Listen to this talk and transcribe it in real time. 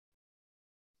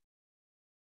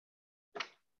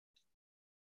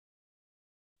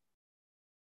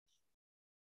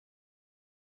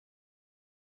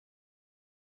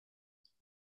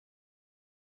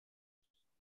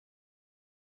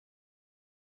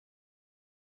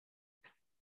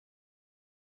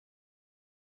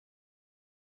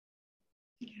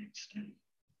It's done.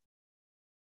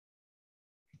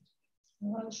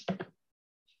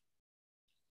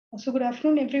 So good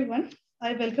afternoon, everyone.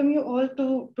 I welcome you all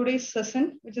to today's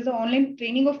session, which is an online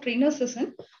training of trainers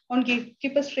session on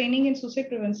gatekeepers training in suicide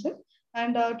prevention.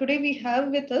 And today we have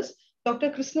with us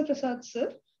Dr. Krishna Prasad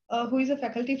sir, who is a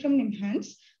faculty from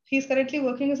NIMHANS. He is currently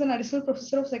working as an additional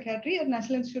professor of psychiatry at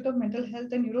National Institute of Mental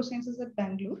Health and Neurosciences at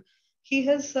Bangalore. He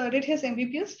has did his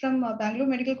MBBS from Bangalore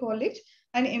Medical College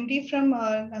and MD from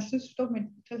National Institute of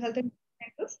Mental Health and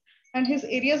Neurosciences. And his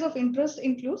areas of interest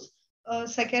includes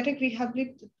psychiatric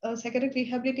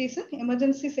rehabilitation,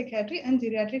 emergency psychiatry, and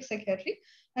geriatric psychiatry.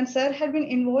 And sir had been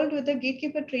involved with the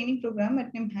gatekeeper training program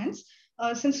at NIMHANS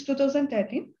since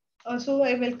 2013. So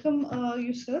I welcome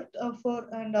you, sir,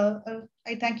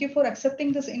 I thank you for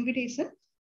accepting this invitation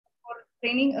for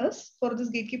training us for this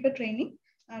gatekeeper training.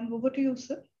 And over to you,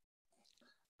 sir.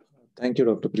 Thank you,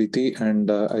 Dr. Preeti. And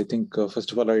I think,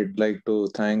 first of all, I'd like to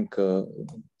thank the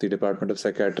Department of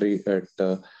Psychiatry at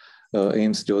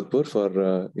AIMS Jodhpur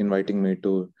for inviting me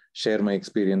to share my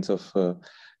experience of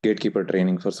gatekeeper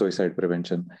training for suicide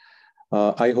prevention.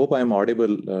 I hope I'm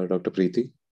audible, Dr.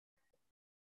 Preeti.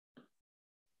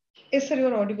 Yes, sir,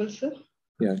 you're audible, sir.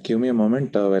 Yeah, give me a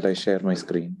moment while I share my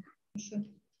screen. Yes, sir.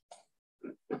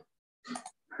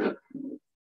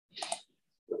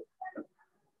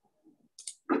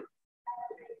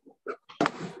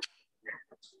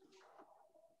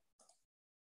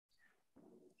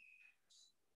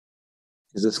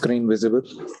 Is the screen visible?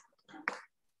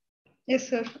 Yes,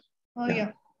 sir.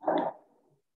 Yeah.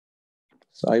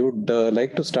 So I would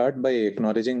like to start by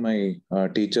acknowledging my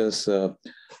teachers,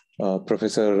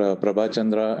 Professor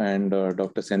Prabhachandra and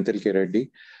Dr. Senthil K.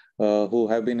 Reddy, who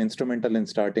have been instrumental in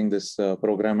starting this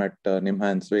program at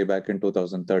NIMHANS way back in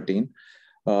 2013,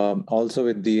 also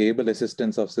with the able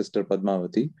assistance of Sister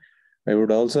Padmavati. I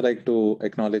would also like to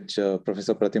acknowledge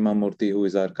Professor Pratima Murthy, who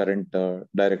is our current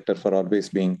director, for always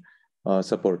being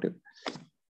supportive.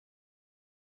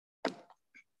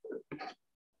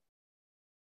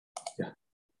 Yeah.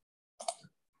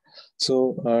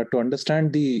 So to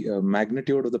understand the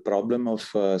magnitude of the problem of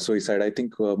suicide, I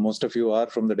think most of you are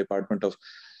from the Department of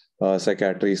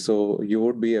Psychiatry. So you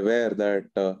would be aware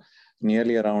that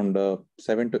nearly around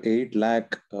 7 to 8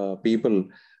 lakh people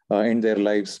end their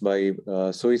lives by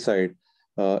suicide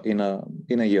in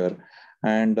a year.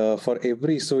 And for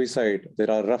every suicide, there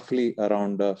are roughly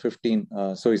around 15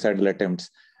 suicidal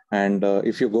attempts. And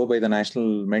if you go by the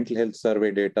National Mental Health Survey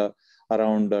data,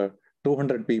 around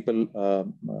 200 people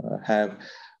have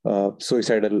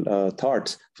suicidal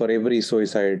thoughts for every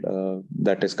suicide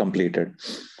that is completed.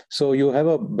 So you have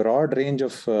a broad range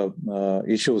of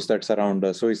issues that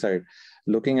surround suicide.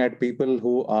 Looking at people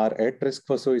who are at risk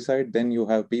for suicide, then you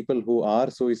have people who are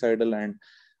suicidal and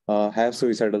have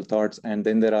suicidal thoughts, and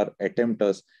then there are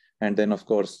attempters, and then of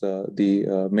course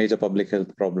the major public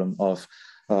health problem of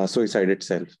suicide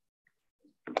itself.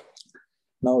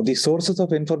 Now, the sources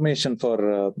of information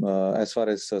for as far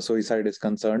as suicide is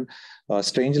concerned,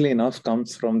 strangely enough,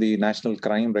 comes from the National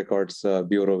Crime Records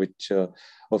Bureau, which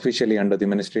officially under the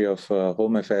Ministry of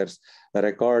Home Affairs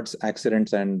records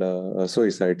accidents and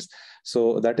suicides.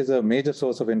 So that is a major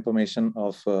source of information,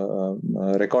 of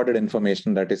recorded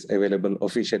information that is available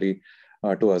officially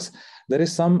to us. There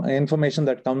is some information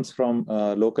that comes from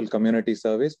local community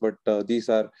surveys, but these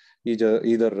are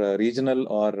either regional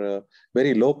or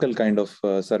very local kind of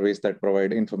surveys that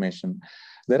provide information.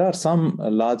 There are some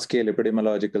large-scale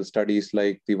epidemiological studies,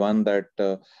 like the one that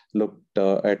looked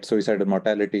at suicidal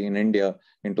mortality in India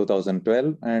in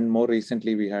 2012. And more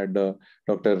recently, we had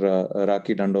Dr.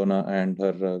 Raki Dandona and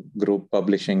her group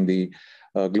publishing the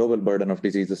Global Burden of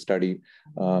Diseases study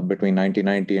between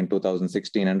 1990 and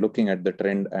 2016, and looking at the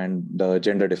trend and the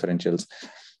gender differentials.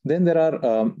 Then there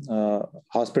are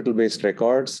hospital-based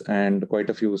records and quite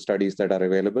a few studies that are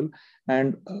available,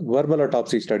 and verbal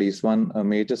autopsy studies. One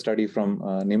major study from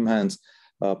NIMHANS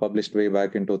published way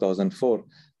back in 2004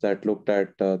 that looked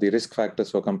at the risk factors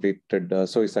for completed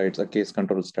suicides, a case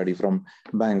control study from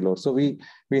Bangalore. So we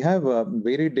have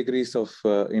varied degrees of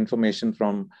information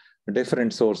from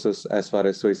different sources as far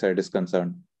as suicide is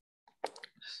concerned.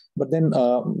 But then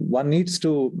one needs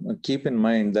to keep in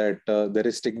mind that there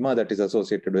is stigma that is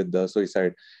associated with the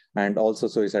suicide and also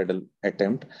suicidal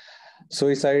attempt.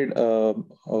 Suicide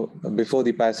before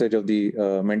the passage of the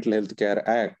Mental Health Care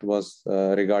Act was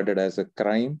regarded as a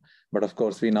crime. But of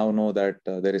course, we now know that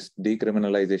there is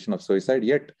decriminalization of suicide,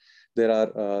 yet there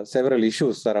are several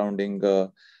issues surrounding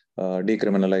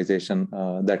decriminalization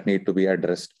that need to be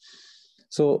addressed.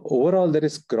 So overall, there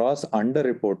is gross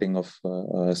underreporting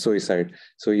of suicide.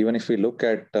 So even if we look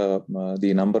at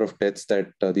the number of deaths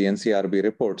that the NCRB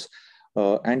reports,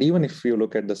 And even if you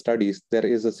look at the studies, there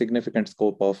is a significant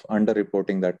scope of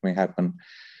underreporting that may happen.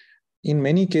 In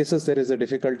many cases, there is a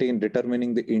difficulty in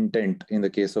determining the intent in the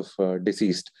case of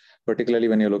deceased, particularly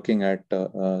when you're looking at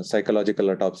psychological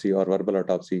autopsy or verbal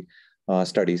autopsy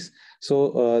studies.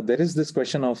 So there is this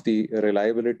question of the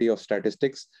reliability of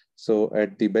statistics. So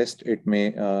at the best, it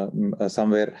may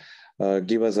somewhere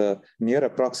give us a near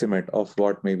approximate of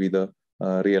what may be the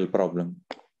real problem.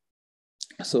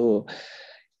 So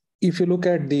if you look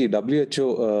at the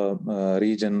WHO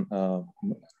region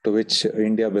to which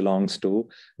India belongs to,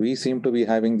 we seem to be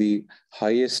having the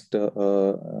highest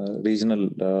regional,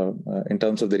 in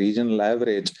terms of the regional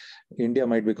average, India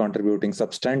might be contributing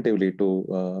substantively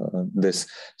to this.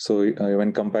 So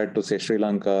when compared to, say, Sri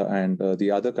Lanka and the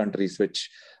other countries which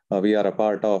we are a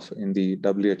part of in the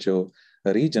WHO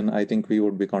region, I think we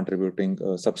would be contributing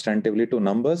substantively to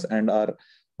numbers, and our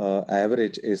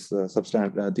average is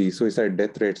the suicide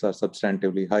death rates are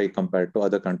substantively high compared to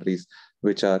other countries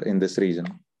which are in this region.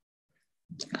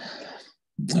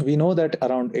 We know that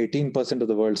around 18% of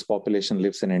the world's population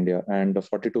lives in India, and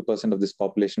 42% of this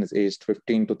population is aged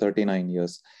 15 to 39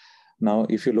 years. Now,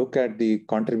 if you look at the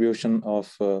contribution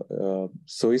of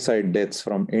suicide deaths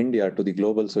from India to the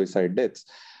global suicide deaths,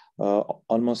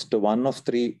 almost 1 of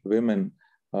 3 women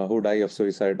who die of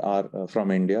suicide are from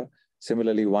India.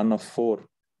 Similarly, 1 of 4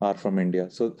 are from India.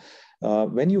 So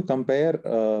when you compare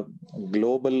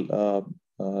global,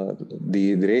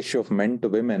 the ratio of men to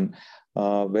women,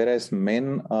 whereas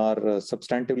men are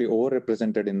substantively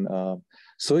overrepresented in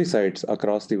suicides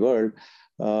across the world,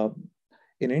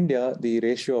 in India, the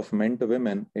ratio of men to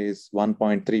women is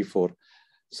 1.34.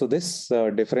 So this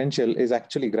differential is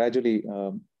actually gradually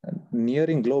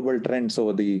nearing global trends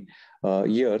over the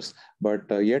years, but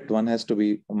yet one has to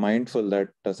be mindful that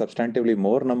substantively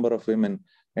more number of women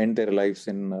end their lives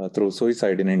through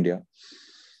suicide in India.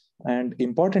 And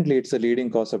importantly, it's a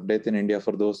leading cause of death in India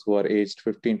for those who are aged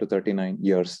 15 to 39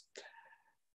 years.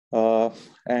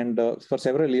 And for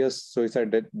several years,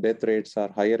 suicide death rates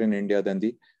are higher in India than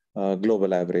the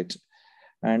global average.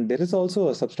 And there is also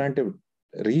a substantive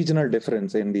regional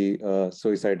difference in the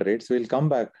suicide rates. We'll come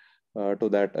back to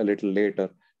that a little later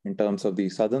in terms of the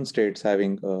southern states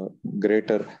having a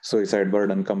greater suicide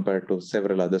burden compared to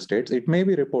several other states. It may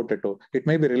be related to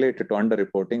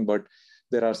underreporting, but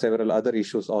there are several other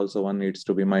issues also one needs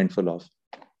to be mindful of.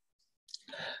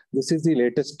 This is the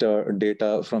latest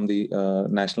data from the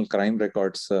National Crime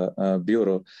Records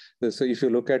Bureau. So if you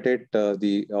look at it,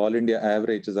 the All India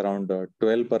average is around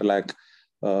 12 per lakh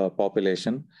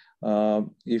population.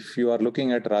 If you are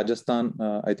looking at Rajasthan,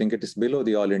 I think it is below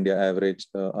the All India average,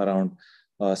 around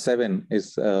 7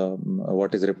 is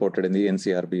what is reported in the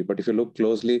NCRB. But if you look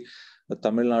closely,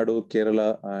 Tamil Nadu,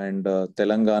 Kerala, and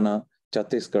Telangana,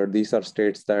 Chhattisgarh, these are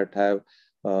states that have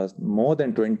more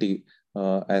than 20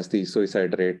 as the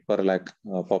suicide rate per lakh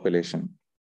population.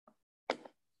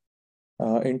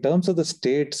 In terms of the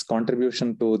state's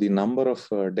contribution to the number of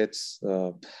deaths,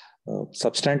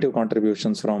 substantive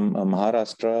contributions from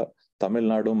Maharashtra, Tamil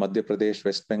Nadu, Madhya Pradesh,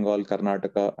 West Bengal,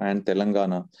 Karnataka, and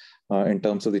Telangana in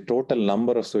terms of the total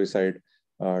number of suicide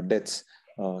deaths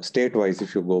state-wise,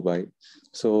 if you go by.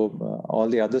 So all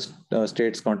the other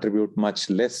states contribute much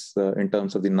less in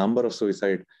terms of the number of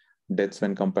suicide deaths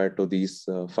when compared to these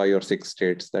 5 or 6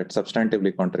 states that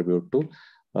substantively contribute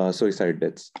to suicide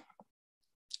deaths.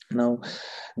 Now,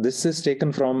 this is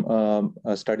taken from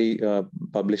a study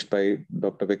published by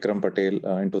Dr. Vikram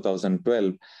Patel in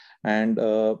 2012. And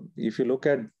if you look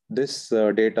at this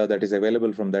data that is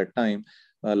available from that time,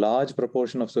 a large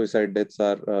proportion of suicide deaths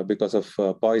are because of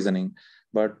poisoning.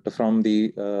 But from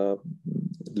the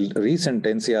recent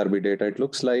NCRB data, it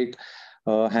looks like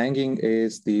hanging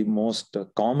is the most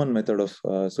common method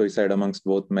of suicide amongst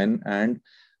both men and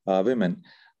women.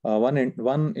 One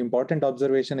important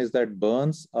observation is that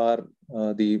burns are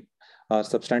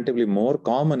substantively more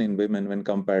common in women when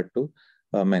compared to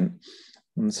men.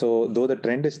 And so though the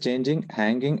trend is changing,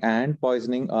 hanging and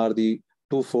poisoning are the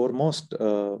 2 foremost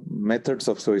methods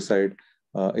of suicide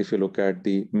if you look at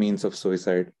the means of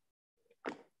suicide.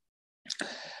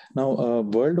 Now,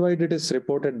 worldwide, it is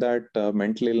reported that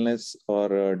mental illness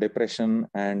or depression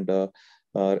and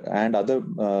other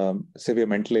severe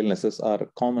mental illnesses are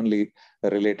commonly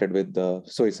related with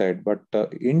suicide. But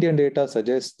Indian data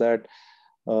suggests that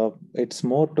it's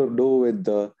more to do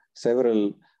with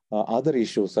several other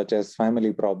issues such as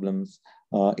family problems,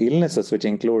 illnesses which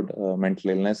include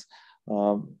mental illness,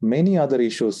 many other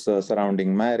issues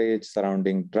surrounding marriage,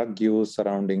 surrounding drug use,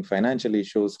 surrounding financial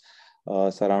issues,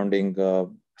 surrounding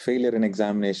failure in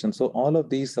examination. So all of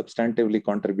these substantively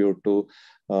contribute to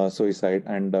suicide,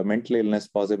 and mental illness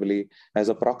possibly as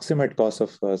a proximate cause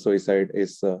of suicide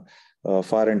is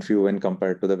far and few when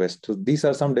compared to the West. So these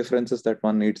are some differences that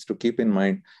one needs to keep in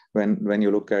mind when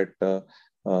you look at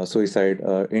suicide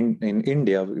in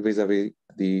India vis-a-vis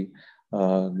the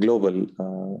global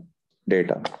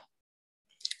data.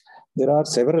 There are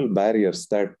several barriers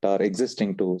that are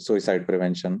existing to suicide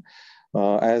prevention.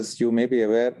 As you may be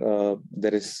aware,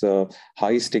 there is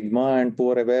high stigma and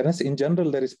poor awareness. In general,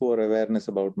 there is poor awareness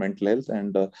about mental health,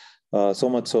 and so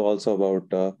much so also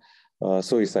about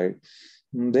suicide.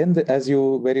 Then, as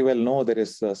you very well know, there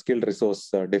is skilled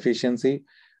resource deficiency,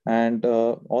 and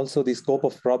also the scope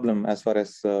of problem as far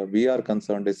as we are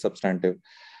concerned is substantive.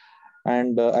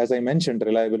 And as I mentioned,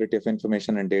 reliability of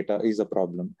information and data is a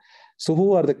problem. So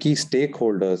who are the key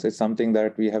stakeholders is something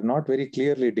that we have not very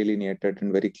clearly delineated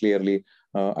and very clearly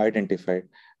identified.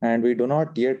 And we do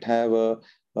not yet have a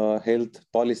health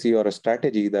policy or a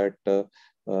strategy that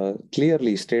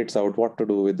clearly states out what to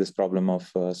do with this problem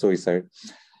of suicide.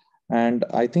 And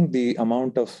I think the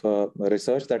amount of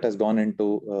research that has gone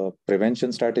into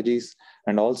prevention strategies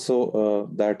and also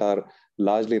that are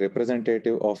largely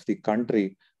representative of the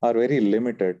country are very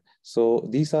limited. So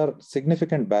these are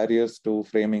significant barriers to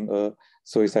framing a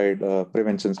suicide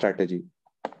prevention strategy.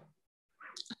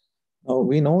 Now,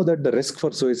 we know that the risk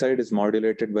for suicide is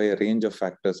modulated by a range of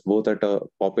factors, both at a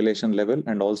population level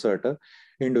and also at an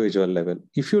individual level.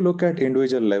 If you look at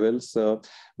individual levels,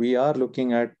 we are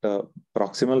looking at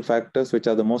proximal factors, which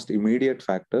are the most immediate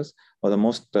factors or the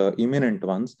most imminent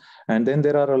ones. And then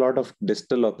there are a lot of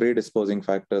distal or predisposing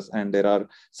factors, and there are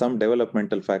some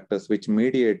developmental factors which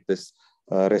mediate this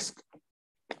risk.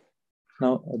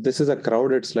 Now, this is a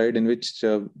crowded slide in which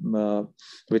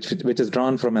is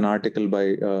drawn from an article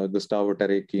by Gustavo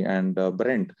Tarecki and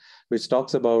Brent, which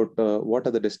talks about what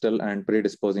are the distal and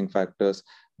predisposing factors,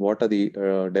 what are the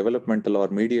developmental or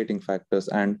mediating factors,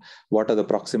 and what are the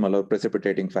proximal or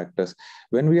precipitating factors.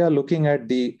 When we are looking at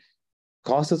the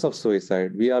causes of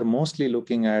suicide, we are mostly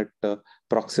looking at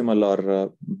proximal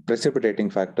or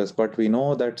precipitating factors, but we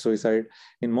know that suicide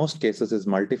in most cases is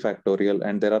multifactorial,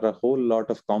 and there are a whole lot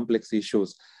of complex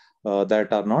issues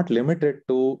that are not limited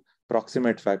to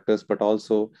proximate factors, but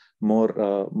also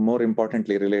more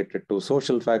importantly related to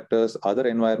social factors, other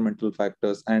environmental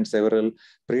factors, and several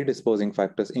predisposing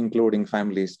factors, including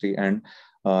family history and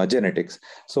genetics.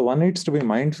 So one needs to be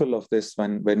mindful of this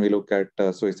when we look at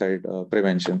suicide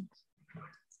prevention.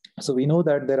 So we know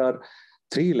that there are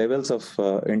 3 levels of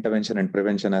intervention and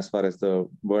prevention as far as the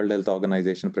World Health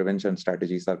Organization prevention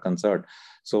strategies are concerned.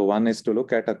 So one is to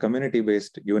look at a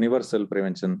community-based universal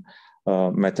prevention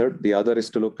method. The other is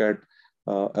to look at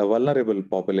a vulnerable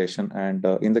population. And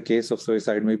in the case of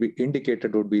suicide, maybe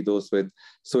indicated would be those with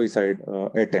suicide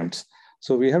attempts.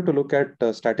 So we have to look at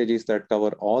strategies that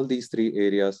cover all these 3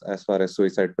 areas as far as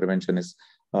suicide prevention is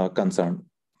concerned.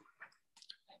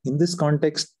 In this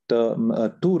context,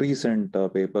 2 recent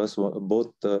papers,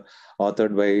 both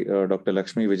authored by Dr.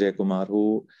 Lakshmi Vijaykumar,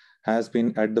 who has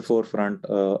been at the forefront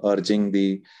urging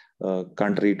the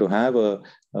country to have a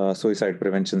suicide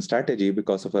prevention strategy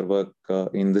because of her work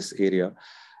in this area,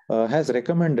 has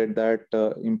recommended that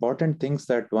important things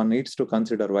that one needs to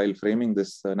consider while framing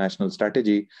this national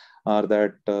strategy are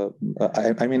that,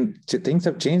 I mean, things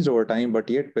have changed over time, but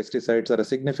yet pesticides are a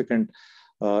significant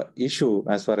issue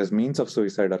as far as means of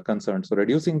suicide are concerned. So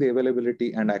reducing the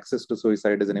availability and access to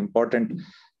suicide is an important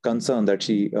concern that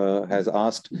she has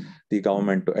asked the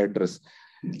government to address.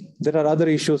 There are other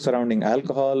issues surrounding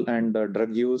alcohol and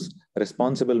drug use,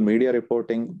 responsible media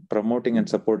reporting, promoting and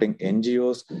supporting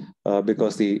NGOs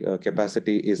because the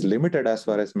capacity is limited as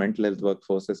far as mental health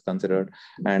workforce is considered.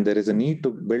 And there is a need to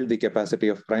build the capacity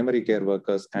of primary care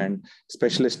workers and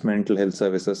specialist mental health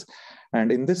services. And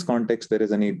in this context, there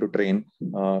is a need to train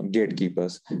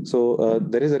gatekeepers. So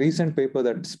there is a recent paper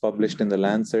that's published in the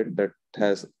Lancet that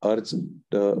has urged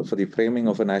for the framing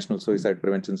of a national suicide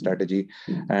prevention strategy.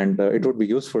 And it would be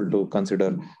useful to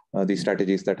consider the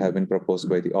strategies that have been proposed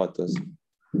by the authors.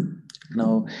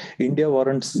 Now, India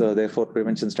warrants, therefore,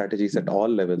 prevention strategies at all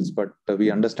levels, but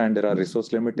we understand there are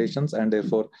resource limitations, and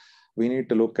therefore, we need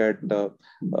to look at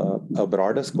a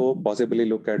broader scope, possibly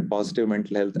look at positive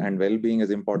mental health and well-being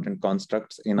as important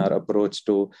constructs in our approach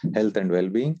to health and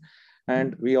well-being.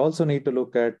 And we also need to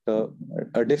look at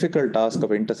a difficult task of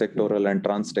intersectoral and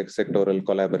trans-sectoral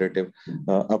collaborative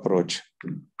approach.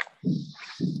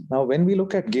 Now, when we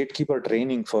look at gatekeeper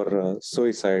training for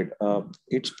suicide,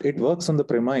 it works on the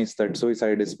premise that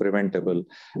suicide is preventable,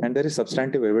 and there is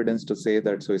substantive evidence to say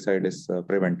that suicide is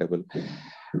preventable.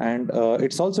 And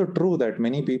it's also true that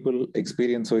many people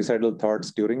experience suicidal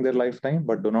thoughts during their lifetime,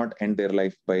 but do not end their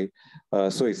life by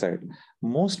suicide.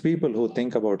 Most people who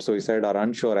think about suicide are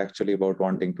unsure actually about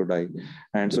wanting to die.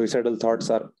 And suicidal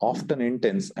thoughts are often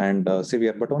intense and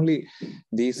severe, but only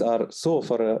these are so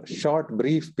for a short,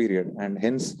 brief period, and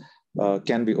hence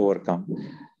can be overcome.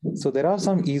 So there are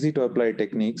some easy to apply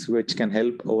techniques which can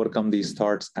help overcome these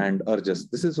thoughts and urges.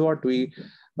 This is what we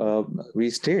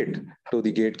state to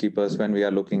the gatekeepers when we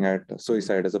are looking at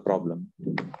suicide as a problem.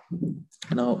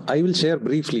 Now, I will share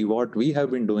briefly what we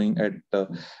have been doing at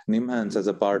NIMHANS as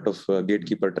a part of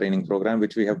gatekeeper training program,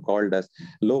 which we have called as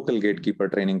local gatekeeper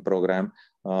training program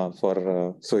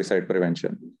for suicide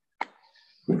prevention.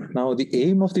 Now, the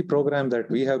aim of the program that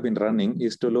we have been running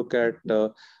is to look at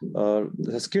the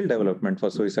skill development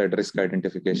for suicide risk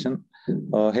identification,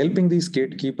 helping these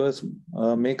gatekeepers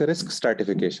make a risk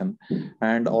stratification,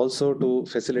 and also to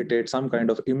facilitate some kind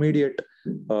of immediate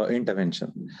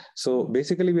intervention. So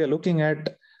basically, we are looking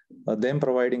at them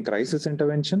providing crisis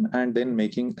intervention and then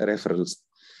making referrals.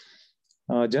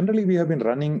 Generally, we have been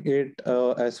running it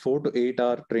as 4 to 8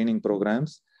 hour training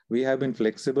programs. We have been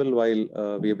flexible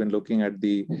while we have been looking at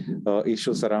the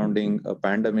issues surrounding a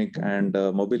pandemic and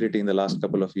mobility in the last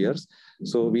couple of years.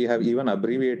 So we have even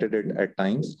abbreviated it at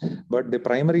times. But the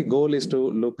primary goal is to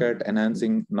look at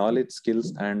enhancing knowledge,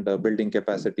 skills, and building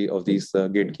capacity of these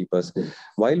gatekeepers.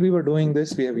 While we were doing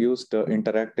this, we have used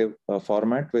interactive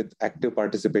format with active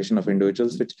participation of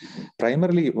individuals, which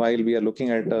primarily, while we are looking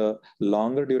at a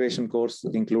longer duration course,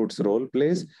 includes role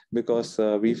plays, because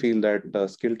we feel that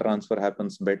skill transfer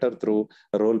happens better through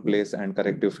role plays and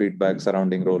corrective feedback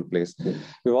surrounding role plays.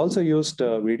 We've also used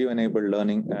video-enabled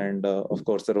learning, and of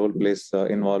course, the role plays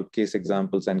involve case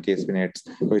examples and case vignettes,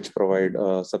 which provide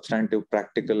substantive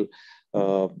practical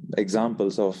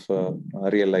examples of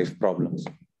real-life problems.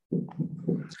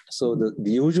 So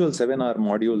the usual 7-hour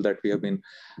module that we have been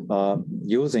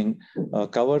using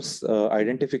covers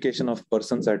identification of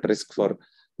persons at risk for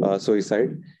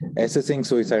suicide, assessing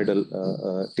suicidal,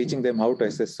 teaching them how to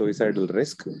assess suicidal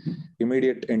risk,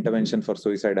 immediate intervention for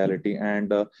suicidality,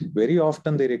 and very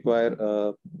often they require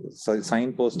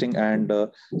signposting and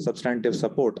substantive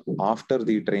support after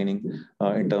the training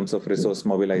in terms of resource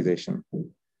mobilization.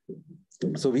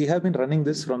 So we have been running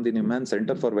this from the NIMHANS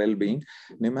Center for Wellbeing.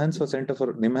 NIMHANS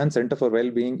Center for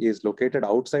Wellbeing is located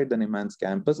outside the NIMHANS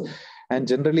campus and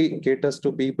generally caters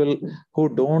to people who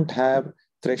don't have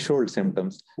threshold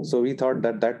symptoms. So we thought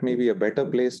that that may be a better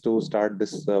place to start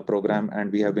this program,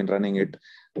 and we have been running it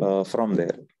from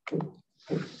there.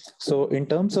 So in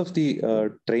terms of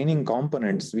the training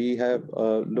components, we have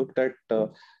looked at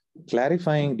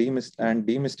clarifying and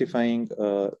demystifying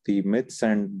the myths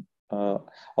and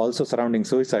also surrounding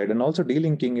suicide, and also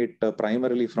delinking it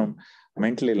primarily from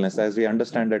mental illness, as we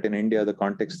understand that in India, the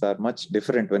contexts are much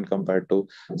different when compared to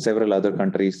several other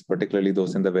countries, particularly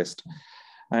those in the West.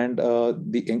 And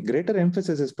the greater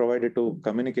emphasis is provided to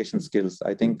communication skills.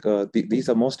 I think these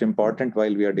are most important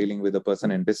while we are dealing with a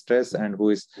person in distress and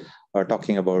who is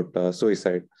talking about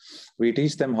suicide. We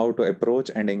teach them how to approach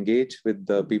and engage with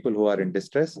the people who are in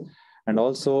distress, and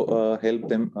also help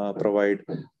them provide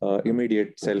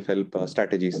immediate self-help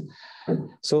strategies.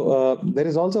 So there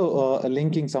is also a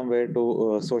linking somewhere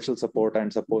to social support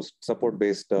and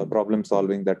support-based problem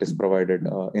solving that is provided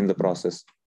in the process.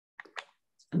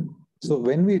 So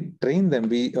when we train them,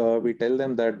 we tell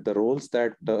them that the roles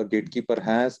that a gatekeeper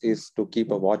has is to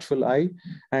keep a watchful eye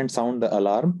and sound the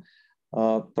alarm,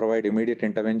 provide immediate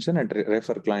intervention, and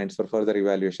refer clients for further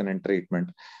evaluation and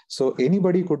treatment. So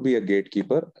anybody could be a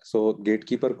gatekeeper. So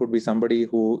gatekeeper could be somebody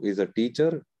who is a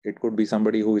teacher. It could be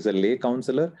somebody who is a lay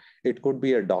counselor. It could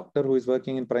be a doctor who is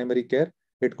working in primary care.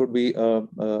 It could be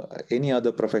any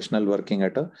other professional working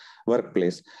at a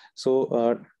workplace.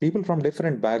 So people from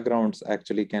different backgrounds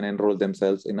actually can enroll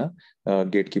themselves in a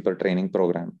gatekeeper training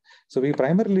program. So we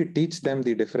primarily teach them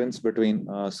the difference between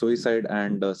suicide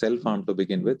and self-harm to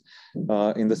begin with,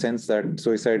 in the sense that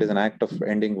suicide is an act of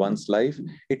ending one's life.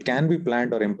 It can be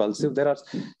planned or impulsive. There are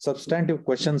substantive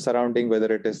questions surrounding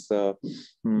whether it is,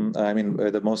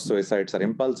 whether most suicides are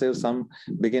impulsive. Some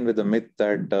begin with the myth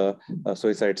that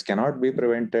suicides cannot be prevented.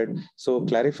 prevented. So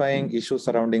clarifying issues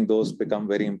surrounding those become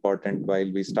very important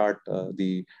while we start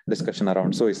the discussion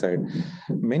around suicide.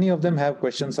 Many of them have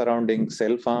questions surrounding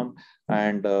self-harm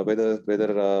and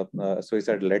whether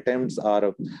suicidal attempts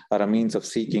are a means of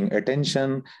seeking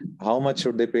attention. How much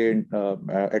should they pay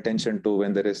attention to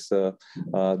when there is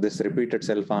this repeated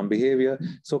self-harm behavior?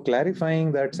 So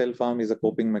clarifying that self-harm is a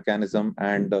coping mechanism,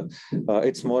 and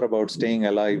it's more about staying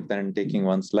alive than taking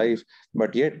one's life,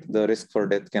 but yet the risk for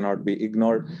death cannot be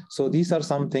ignored. So these are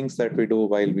some things that we do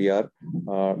while we are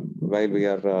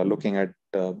looking at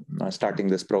starting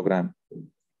this program.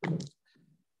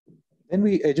 Then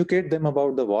we educate them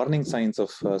about the warning signs of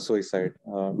suicide.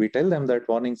 We tell them that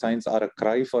warning signs are a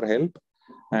cry for help,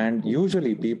 and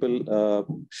usually people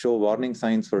show warning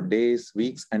signs for days,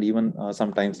 weeks, and even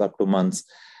sometimes up to months.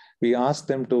 We ask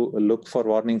them to look for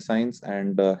warning signs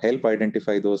and help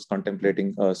identify those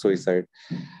contemplating suicide.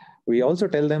 We also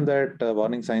tell them that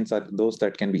warning signs are those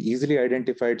that can be easily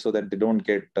identified so that they don't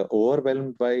get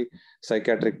overwhelmed by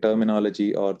psychiatric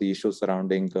terminology or the issues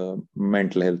surrounding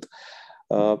mental health.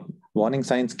 Warning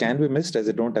signs can be missed as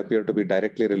they don't appear to be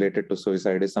directly related to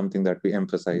suicide is something that we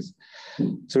emphasize.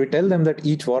 So we tell them that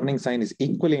each warning sign is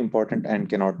equally important and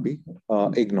cannot be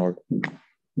ignored.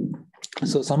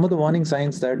 So some of the warning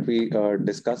signs that we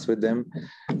discuss with them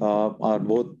are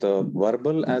both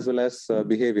verbal as well as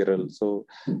behavioral. So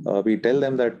we tell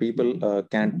them that people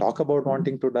can talk about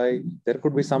wanting to die. There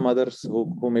could be some others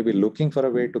who may be looking for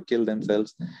a way to kill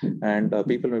themselves, and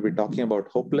people may be talking about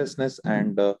hopelessness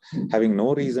and having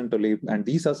no reason to live. And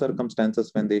these are circumstances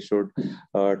when they should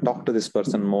talk to this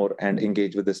person more and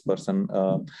engage with this person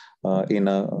at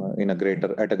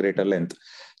a greater length.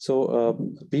 So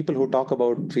people who talk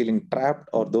about feeling trapped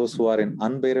or those who are in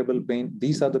unbearable pain,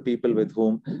 these are the people with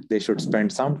whom they should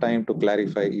spend some time to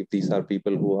clarify if these are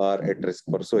people who are at risk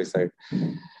for suicide.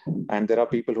 And there are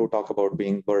people who talk about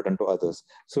being burden to others.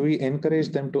 So we encourage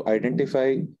them to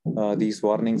identify these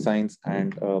warning signs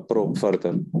and probe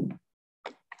further.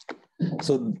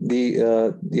 So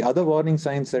the other warning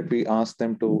signs that we ask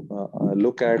them to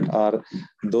look at are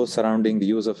those surrounding the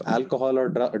use of alcohol or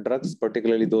drugs,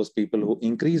 particularly those people who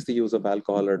increase the use of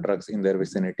alcohol or drugs in their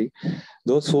vicinity,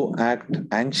 those who act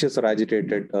anxious or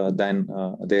agitated than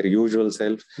their usual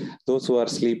self, those who are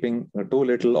sleeping too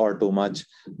little or too much,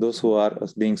 those who are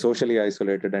being socially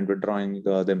isolated and withdrawing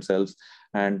themselves,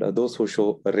 and those who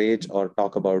show rage or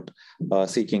talk about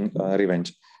seeking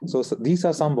revenge. So these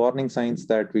are some warning signs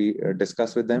that we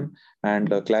discuss with them and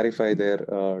clarify their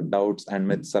doubts and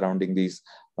myths surrounding these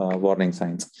warning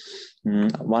signs.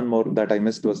 One more that I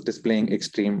missed was displaying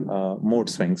extreme mood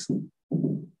swings.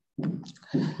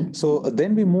 So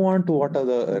then we move on to what are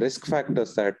the risk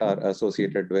factors that are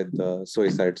associated with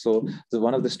suicide. So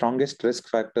one of the strongest risk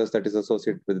factors that is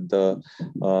associated with the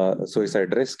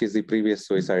suicide risk is the previous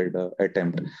suicide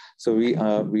attempt. So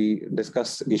we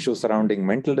discuss issues surrounding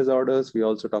mental disorders. We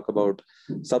also talk about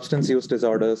substance use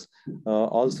disorders.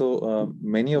 Also,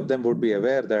 many of them would be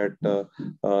aware that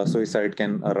suicide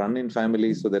can run in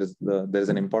families. So there is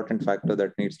an important factor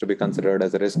that needs to be considered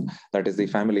as a risk, that is the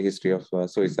family history of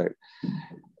suicide.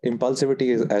 Impulsivity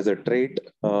is as a trait,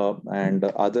 and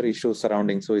other issues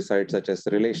surrounding suicide such as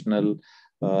relational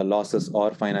losses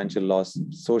or financial loss,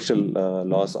 social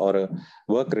loss, or a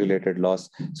work-related loss.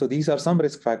 So these are some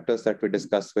risk factors that we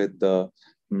discuss with the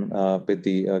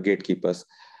gatekeepers.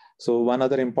 So one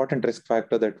other important risk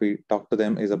factor that we talk to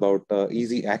them is about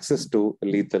easy access to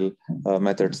lethal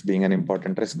methods being an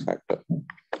important risk factor.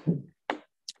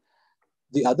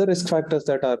 The other risk factors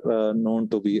that are known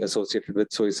to be associated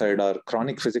with suicide are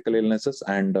chronic physical illnesses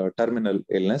and terminal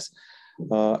illness.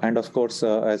 And of course,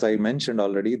 as I mentioned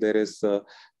already, there is a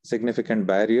significant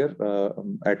barrier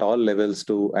at all levels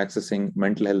to accessing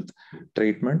mental health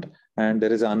treatment, and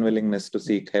there is an unwillingness to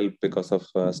seek help because of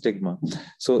stigma.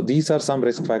 So these are some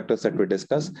risk factors that we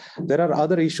discuss. There are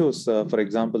other issues, for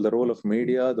example, the role of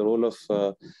media, the role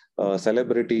of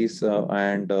celebrities,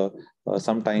 and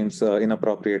sometimes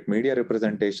inappropriate media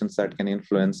representations that can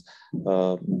influence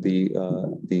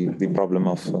the problem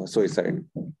of suicide.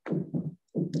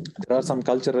 There are some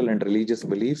cultural and religious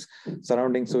beliefs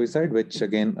surrounding suicide, which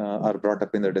again are brought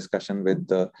up in the discussion with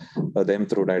them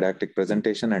through didactic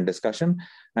presentation and discussion,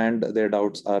 and their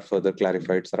doubts are further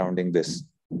clarified surrounding this.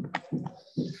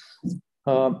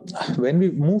 When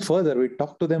we move further, we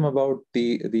talk to them about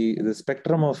the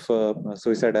spectrum of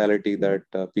suicidality that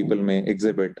people may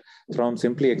exhibit, from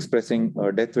simply expressing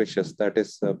death wishes, that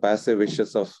is passive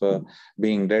wishes of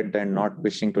being dead and not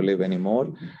wishing to live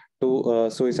anymore, to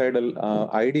suicidal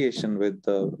ideation with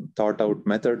thought out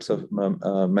methods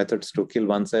to kill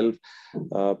oneself,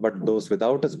 but those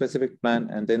without a specific plan,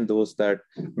 and then those that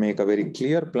make a very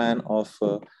clear plan of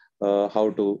how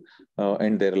to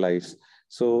end their lives.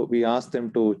 So we ask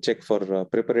them to check for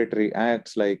preparatory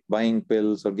acts like buying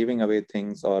pills or giving away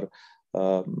things, or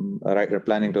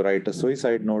planning to write a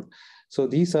suicide note. So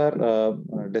these are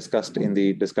discussed in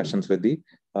the discussions with the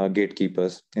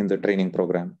gatekeepers in the training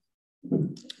program.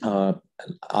 While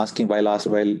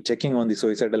checking on the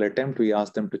suicidal attempt, we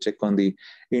ask them to check on the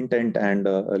intent and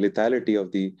lethality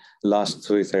of the last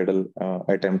suicidal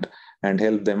attempt, and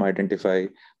help them identify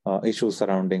issues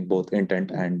surrounding both intent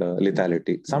and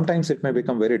lethality. Sometimes it may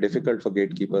become very difficult for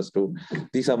gatekeepers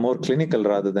these are more clinical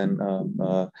rather than,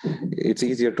 it's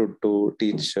easier to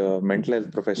teach mental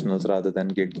health professionals rather than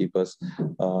gatekeepers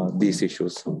these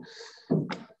issues.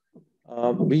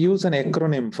 We use an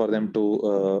acronym for them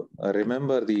to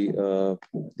remember the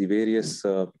various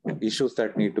issues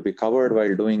that need to be covered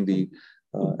while doing the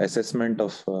assessment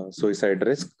of suicide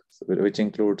risk, which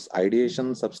includes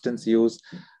ideation, substance use,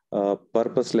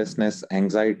 purposelessness,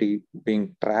 anxiety,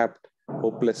 being trapped,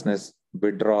 hopelessness,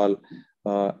 withdrawal,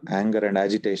 anger and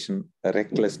agitation,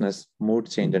 recklessness, mood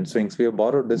change, and swings. We have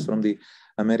borrowed this from the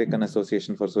American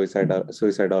Association for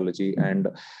Suicidology, and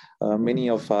many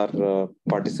of our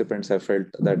participants have felt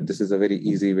that this is a very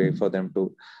easy way for them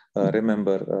to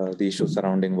remember the issues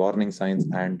surrounding warning signs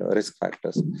and risk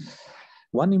factors.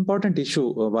 One important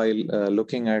issue while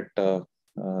looking at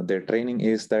their training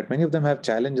is that many of them have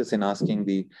challenges in asking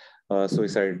the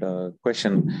suicide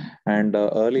question. And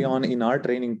early on in our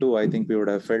training too, I think we would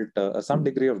have felt some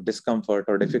degree of discomfort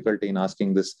or difficulty in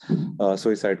asking this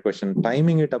suicide question,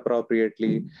 timing it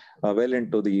appropriately well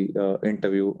into the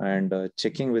interview, and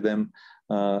checking with them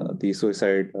the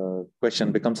suicide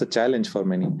question becomes a challenge for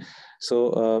many.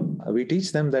 So we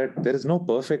teach them that there is no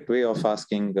perfect way of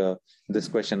asking this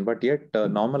question, but yet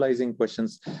normalizing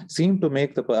questions seem to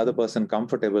make the other person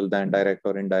comfortable than direct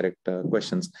or indirect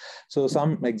questions. So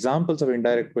some examples of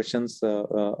indirect questions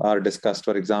are discussed.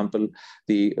 For example,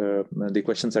 the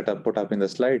questions that are put up in the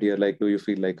slide here, like, do you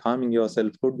feel like harming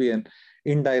yourself, could be an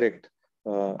indirect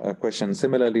question.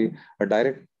 Similarly, a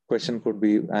direct question could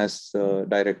be as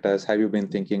direct as, have you been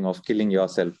thinking of killing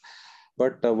yourself?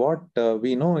 But what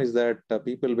we know is that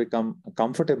people become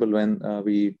comfortable when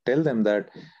we tell them that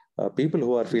people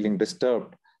who are feeling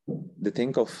disturbed, they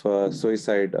think of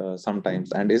suicide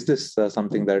sometimes. And is this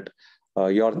something that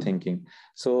you're thinking?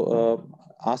 So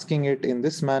asking it in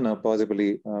this manner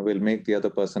possibly will make the other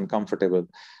person comfortable.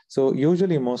 So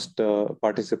usually most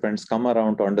participants come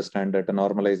around to understand that a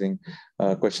normalizing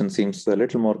question seems a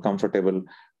little more comfortable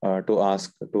to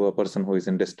ask to a person who is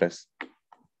in distress.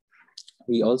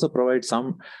 We also provide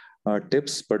some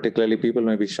tips, particularly people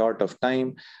may be short of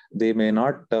time. They may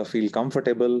not feel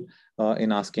comfortable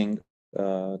in asking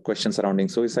questions surrounding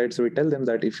suicide. So we tell them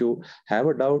that if you have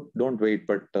a doubt, don't wait,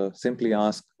 but simply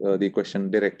ask the question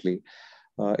directly.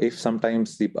 If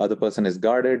sometimes the other person is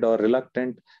guarded or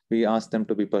reluctant, we ask them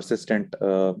to be persistent,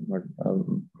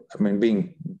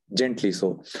 being gently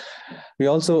so. We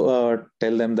also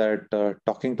tell them that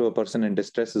talking to a person in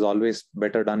distress is always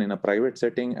better done in a private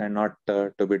setting and not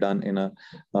to be done in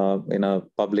a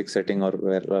public setting or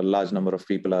where a large number of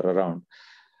people are around.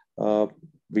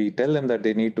 We tell them that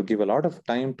they need to give a lot of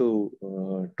time to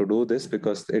do this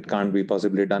because it can't be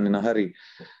possibly done in a hurry.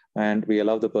 And we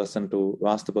allow the person to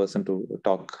ask the person to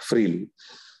talk freely.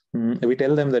 We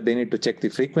tell them that they need to check the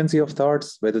frequency of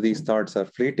thoughts, whether these thoughts are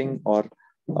fleeting or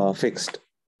fixed.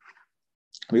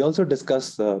 We also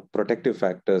discuss protective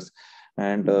factors,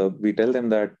 and we tell them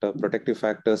that protective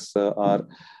factors are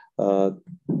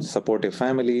supportive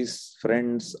families,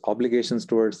 friends, obligations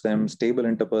towards them, stable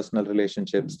interpersonal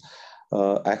relationships,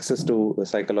 access to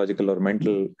psychological or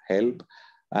mental help,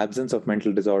 absence of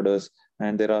mental disorders,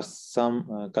 and there are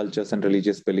some cultures and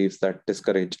religious beliefs that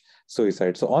discourage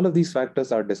suicide. So all of these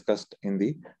factors are discussed in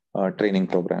the training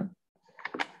program.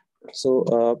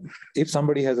 So if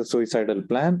somebody has a suicidal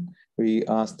plan, we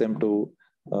ask them to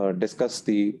discuss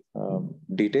the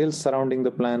details surrounding the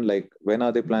plan, like when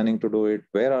are they planning to do it,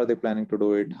 where are they planning to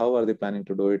do it, how are they planning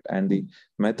to do it, and the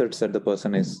methods that the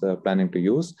person is planning to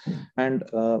use, and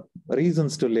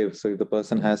reasons to live. So if the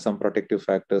person has some protective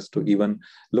factors, to even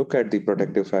look at the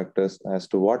protective factors as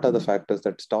to what are the factors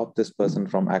that stop this person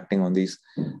from acting on these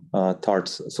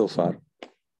thoughts so far.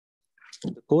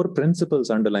 The core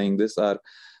principles underlying this are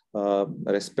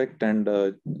respect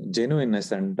and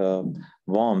genuineness and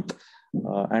warmth,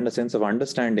 and a sense of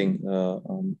understanding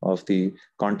of the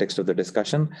context of the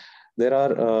discussion. There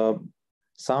are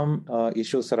some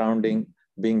issues surrounding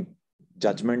being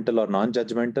judgmental or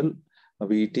non-judgmental.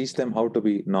 We teach them how to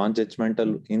be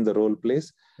non-judgmental in the role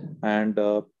plays. And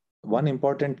one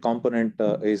important component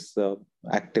is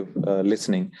active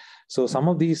listening. So some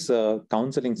of these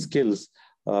counseling skills,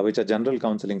 which are general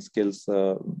counseling skills,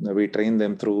 we train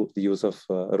them through the use of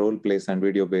role plays and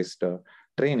video-based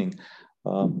training.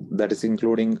 That is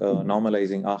including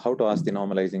normalizing, how to ask the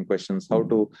normalizing questions, how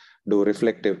to do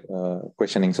reflective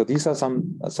questioning. So these are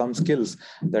some skills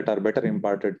that are better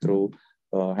imparted through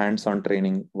hands-on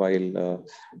training while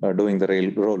doing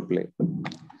the role play.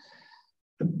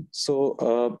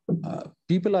 So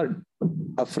people are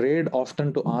afraid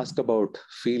often to ask about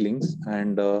feelings,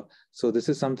 and so this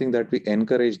is something that we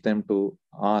encourage them to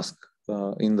ask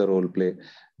in the role play,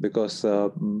 because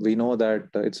we know that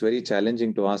it's very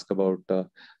challenging to ask about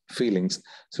feelings.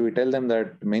 So we tell them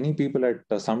that many people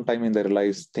at some time in their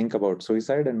lives think about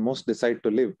suicide, and most decide to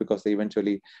live because they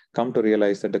eventually come to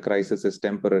realize that the crisis is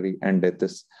temporary and death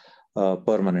is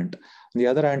permanent. On the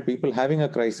other hand, people having a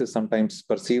crisis sometimes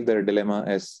perceive their dilemma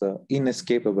as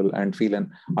inescapable and feel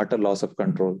an utter loss of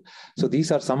control. So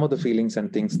these are some of the feelings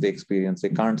and things they experience. They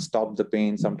can't stop the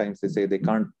pain. Sometimes they say they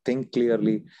can't think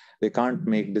clearly. They can't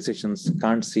make decisions,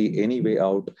 can't see any way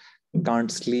out, can't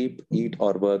sleep, eat,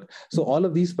 or work. So all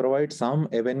of these provide some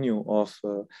avenue of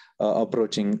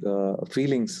approaching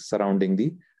feelings surrounding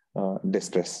the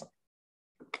distress.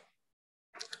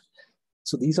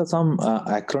 So these are some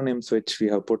acronyms which we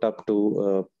have put up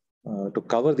to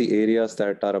cover the areas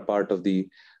that are a part of the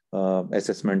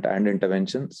assessment and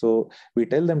intervention. So we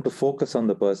tell them to focus on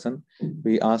the person.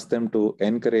 We ask them to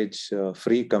encourage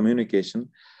free communication.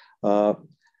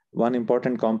 One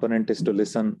important component is to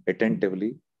listen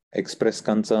attentively, express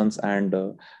concerns and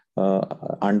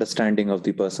understanding of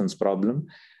the person's problem.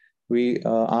 We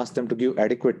ask them to give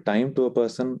adequate time to a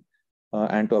person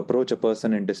and to approach a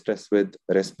person in distress with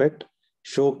respect,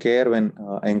 show care when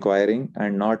inquiring,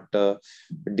 and not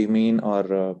demean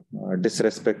or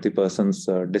disrespect the person's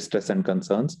distress and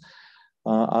concerns.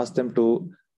 Ask them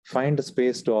to find a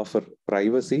space to offer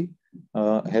privacy,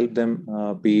 help them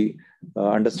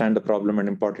understand the problem, and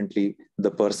importantly,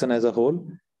 the person as a whole.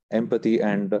 Empathy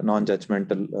and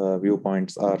non-judgmental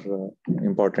viewpoints are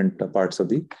important parts of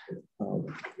the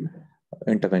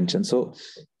intervention. So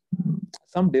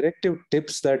some directive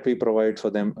tips that we provide for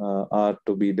them are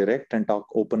to be direct and talk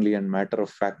openly and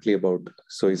matter-of-factly about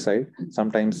suicide.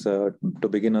 Sometimes to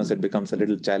beginners, it becomes a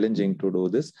little challenging to do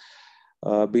this.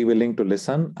 Be willing to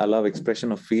listen, allow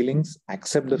expression of feelings,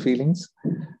 accept the feelings,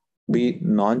 be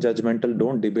non-judgmental,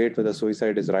 don't debate whether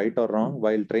suicide is right or wrong.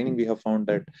 While training, we have found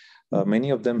that many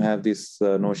of them have this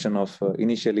notion of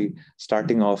initially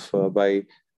starting off by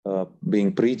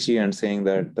being preachy and saying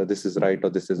that this is right or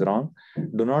this is wrong.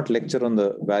 Do not lecture on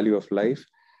the value of life.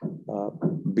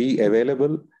 Be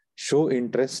available, show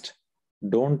interest.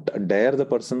 Don't dare the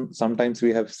person. Sometimes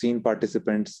we have seen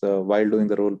participants while doing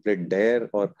the role play dare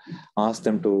or ask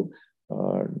them to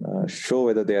show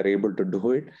whether they are able to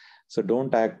do it. So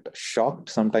don't act shocked.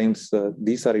 Sometimes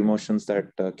these are emotions that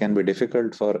can be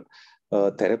difficult for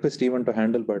a therapist even to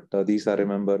handle, but these are,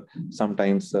 remember,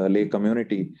 sometimes lay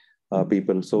community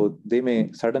people. So they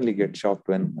may suddenly get shocked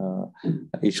when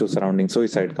issues surrounding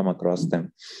suicide come across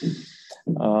them.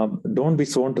 Don't be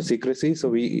sworn to secrecy. So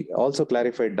we also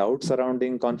clarify doubts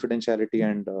surrounding confidentiality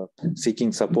and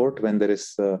seeking support when there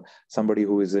is somebody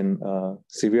who is in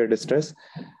severe distress.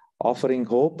 Offering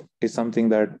hope is something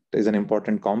that is an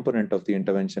important component of the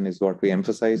intervention, is what we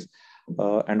emphasize.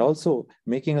 And also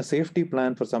making a safety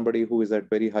plan for somebody who is at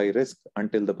very high risk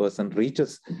until the person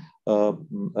reaches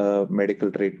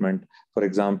medical treatment. For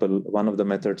example, one of the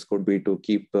methods could be to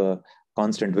keep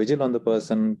constant vigil on the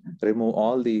person, remove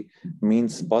all the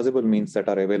possible means that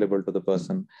are available to the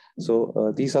person.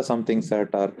 So these are some things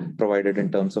that are provided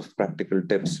in terms of practical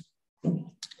tips.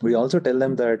 We also tell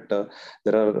them that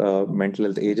there are mental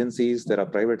health agencies, there are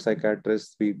private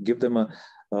psychiatrists. We give them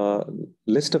a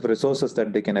list of resources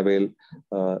that they can avail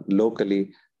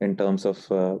locally in terms of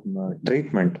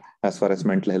treatment as far as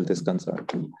mental health is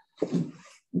concerned.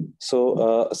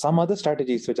 So some other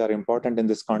strategies which are important in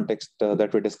this context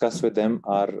that we discuss with them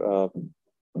are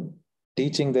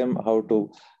teaching them how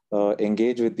to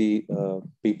engage with the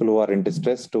people who are in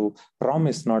distress, to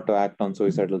promise not to act on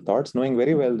suicidal thoughts, knowing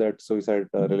very well that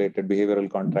suicide-related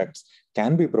behavioral contracts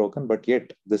can be broken, but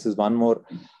yet this is one more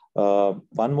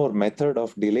method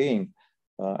of delaying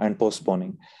and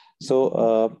postponing.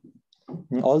 So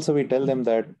also we tell them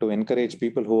that to encourage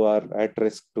people who are at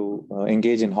risk to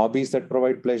engage in hobbies that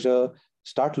provide pleasure,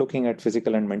 start looking at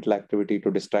physical and mental activity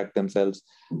to distract themselves,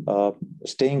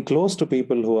 staying close to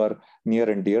people who are near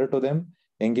and dear to them,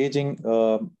 engaging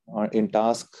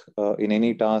in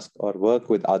any task or work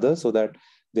with others so that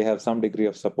they have some degree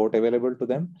of support available to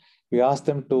them. We ask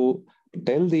them to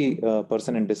tell the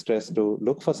person in distress to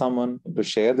look for someone to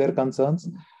share their concerns.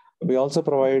 We also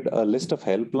provide a list of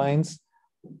helplines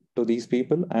to these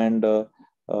people and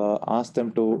ask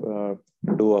them to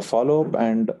do a follow-up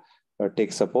and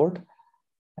take support.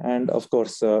 And of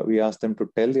course, we ask them to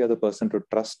tell the other person to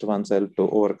trust oneself to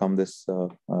overcome this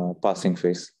passing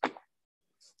phase.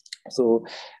 So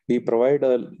we provide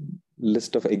a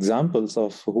list of examples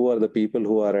of who are the people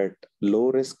who are at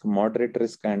low risk, moderate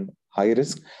risk, and high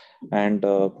risk, and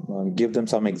give them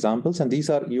some examples. And these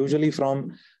are usually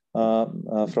from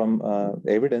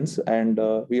evidence, and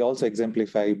we also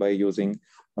exemplify by using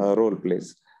role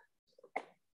plays.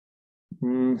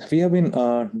 We have been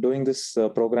doing this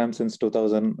program since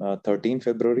 2013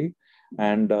 February,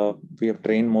 and we have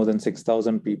trained more than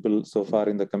 6,000 people so far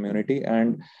in the community.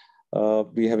 And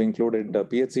we have included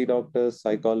PhD doctors,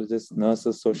 psychologists,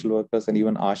 nurses, social workers, and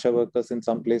even ASHA workers in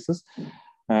some places.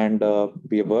 And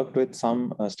we have worked with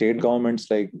some state governments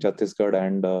like Chhattisgarh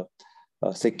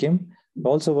and Sikkim. We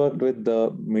also worked with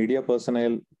the media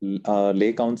personnel,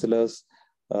 lay counselors,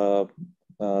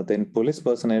 then police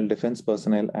personnel, defense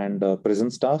personnel, and prison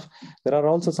staff. There are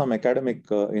also some academic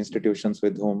institutions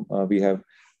with whom we have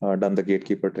done the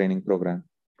Gatekeeper training program.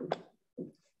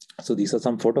 So these are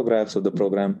some photographs of the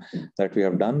program that we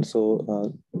have done.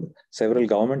 So several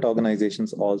government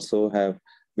organizations also have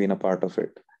been a part of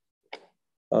it.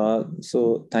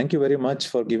 So thank you very much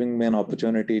for giving me an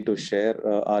opportunity to share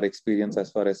our experience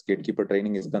as far as Gatekeeper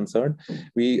training is concerned.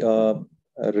 We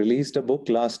released a book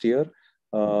last year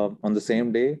on the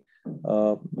same day,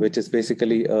 which is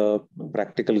basically a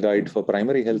practical guide for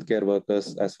primary healthcare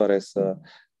workers as far as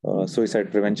suicide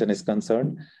prevention is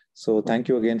concerned. So thank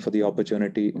you again for the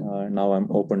opportunity. Now I'm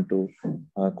open to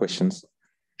questions.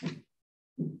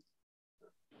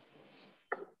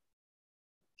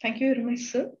 Thank you very much,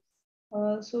 sir.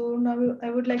 So now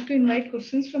I would like to invite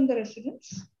questions from the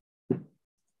residents.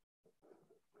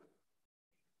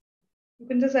 You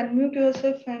can just unmute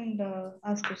yourself and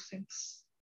ask questions.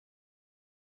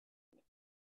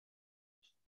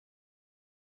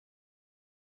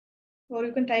 Or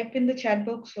you can type in the chat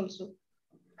box also.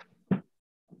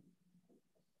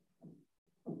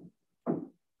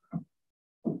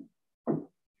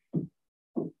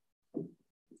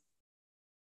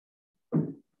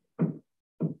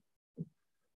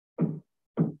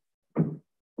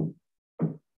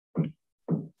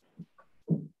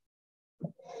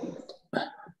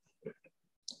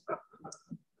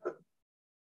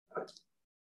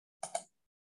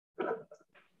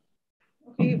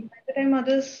 Okay, by the time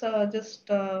others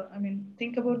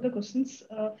think about the questions.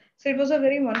 So it was a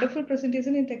very wonderful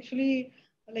presentation. It actually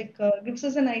gives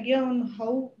us an idea on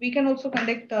how we can also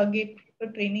conduct gatekeeper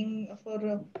training for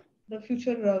the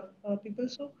future people.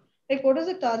 So, what is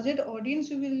the target audience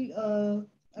you will?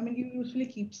 You usually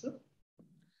keep, sir?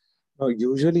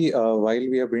 Usually, while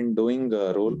we have been doing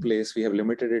role plays, we have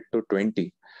limited it to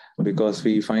 20 because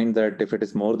we find that if it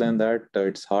is more than that,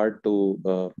 it's hard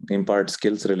to impart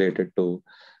skills related to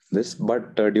this.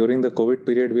 But during the COVID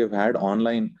period, we have had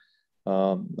online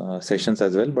sessions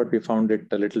as well, but we found it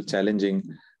a little challenging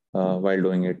while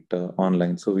doing it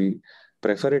online. So we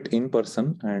prefer it in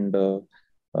person, and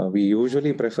we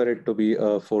usually prefer it to be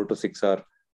a 4 to 6 hour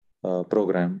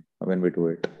program when we do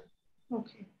it.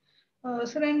 Okay.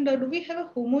 Sir, and do we have a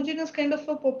homogeneous kind of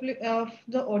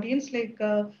the audience?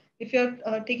 If you're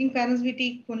taking parents, we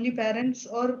take only parents,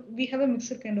 or we have a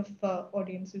mixed kind of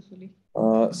audience usually?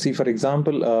 See, for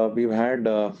example, we've had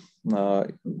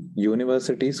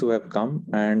universities who have come,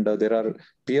 and there are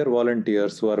peer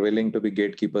volunteers who are willing to be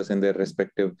gatekeepers in their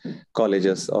respective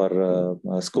colleges or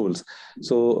schools.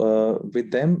 So with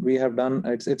them, we have done,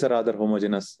 it's a rather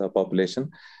homogeneous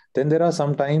population. Then there are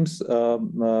some times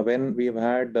when we've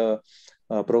had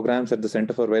programs at the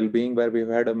Center for Wellbeing where we've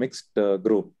had a mixed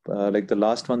group. Like the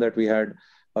last one that we had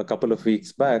a couple of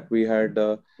weeks back, we had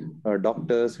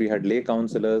doctors, we had lay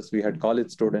counselors, we had college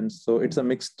students. So it's a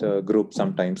mixed group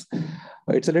sometimes.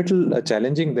 It's a little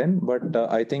challenging then, but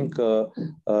I think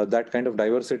that kind of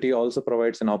diversity also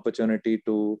provides an opportunity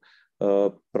to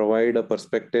provide a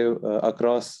perspective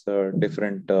across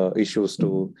different issues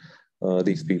to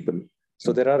these people.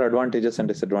 So there are advantages and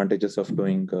disadvantages of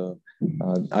doing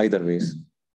either ways.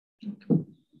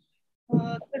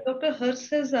 Dr. Hers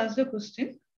has asked a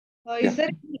question. Is there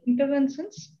any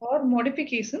interventions or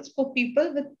modifications for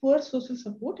people with poor social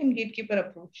support in gatekeeper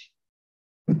approach?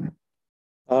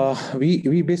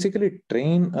 We basically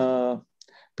train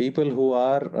people who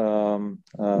are,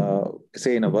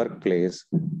 say, in a workplace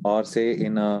or say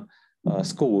in a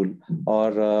school,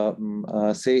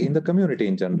 or say in the community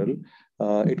in general.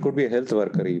 It could be a health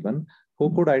worker even,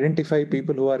 who could identify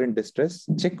people who are in distress,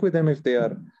 check with them if they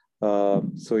are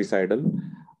suicidal.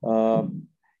 Uh,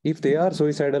 if they are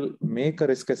suicidal, make a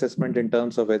risk assessment in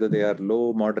terms of whether they are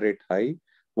low, moderate, high,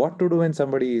 what to do when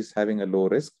somebody is having a low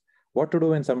risk, what to do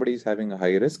when somebody is having a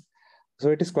high risk. So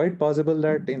it is quite possible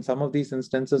that in some of these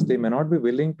instances, they may not be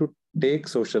willing to take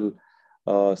social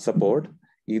support,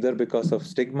 either because of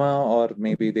stigma, or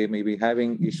maybe they may be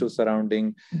having issues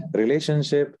surrounding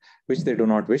relationship, which they do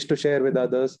not wish to share with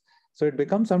others. So it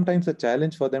becomes sometimes a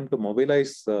challenge for them to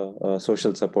mobilize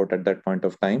social support at that point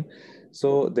of time.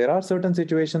 So there are certain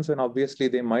situations when obviously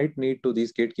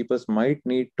these gatekeepers might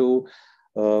need to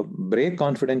break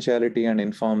confidentiality and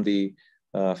inform the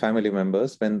family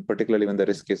members, particularly when the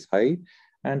risk is high.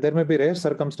 And there may be rare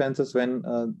circumstances when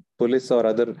police or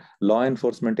other law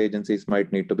enforcement agencies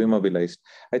might need to be mobilized.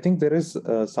 I think there is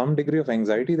some degree of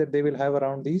anxiety that they will have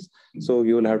around these. So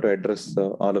you will have to address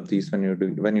all of these when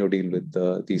you deal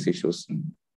with these issues.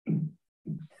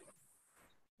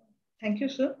 Thank you,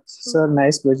 sir. Sir,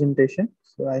 nice presentation.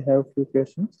 So I have a few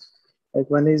questions. Like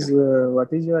one is,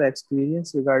 what is your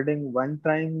experience regarding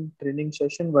one-time training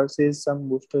session versus some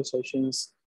booster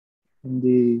sessions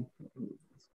in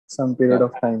some period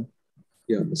of time?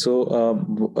 Yeah,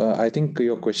 so I think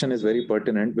your question is very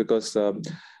pertinent because,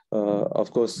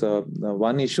 of course,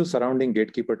 one issue surrounding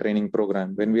gatekeeper training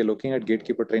program, when we are looking at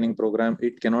gatekeeper training program,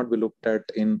 it cannot be looked at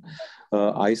in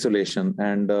isolation.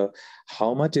 And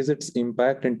how much is its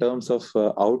impact in terms of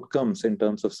outcomes, in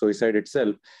terms of suicide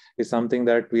itself, is something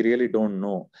that we really don't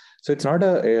know. So it's not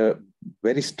a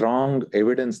very strong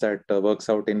evidence that works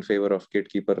out in favor of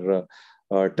gatekeeper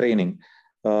training.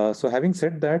 So having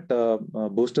said that,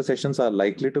 booster sessions are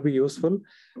likely to be useful,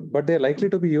 but they're likely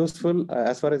to be useful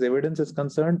as far as evidence is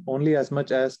concerned, only as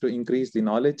much as to increase the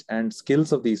knowledge and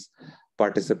skills of these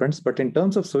participants. But in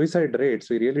terms of suicide rates,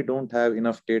 we really don't have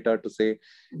enough data to say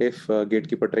if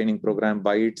gatekeeper training program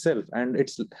by itself, and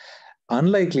it's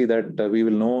unlikely that we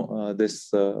will know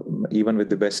this even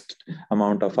with the best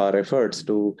amount of our efforts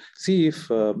to see if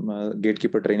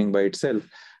gatekeeper training by itself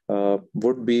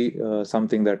would be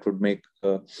something that would make,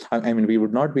 I mean, we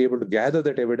would not be able to gather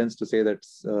that evidence to say that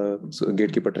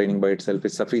gatekeeper training by itself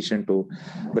is sufficient to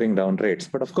bring down rates.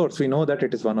 But of course, we know that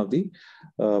it is one of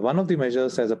the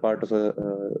measures as a part of a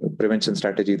prevention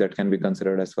strategy that can be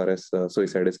considered as far as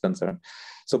suicide is concerned.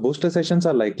 So booster sessions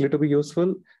are likely to be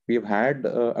useful. We have had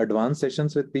advanced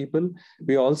sessions with people.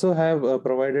 We also have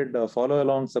provided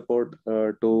follow-along support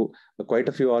to quite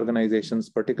a few organizations,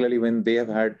 particularly when they have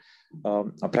had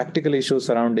a practical issue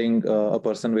surrounding a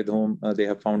person with whom they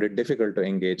have found it difficult to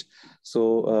engage.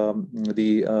 So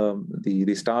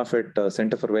the staff at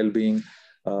Center for Wellbeing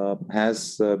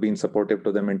has been supportive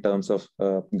to them in terms of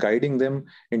guiding them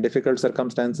in difficult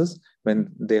circumstances when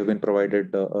they have been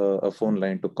provided a phone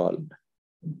line to call.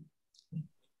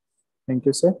 Thank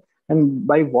you, sir. And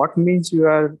by what means you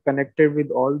are connected with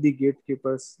all the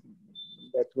gatekeepers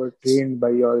that were trained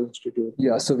by your institute?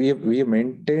 Yeah, so we have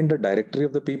maintained a directory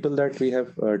of the people that we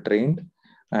have trained,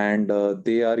 and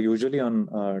they are usually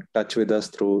on touch with us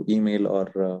through email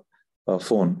or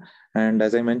phone. And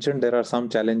as I mentioned, there are some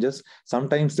challenges.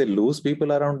 Sometimes they lose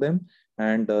people around them,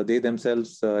 and they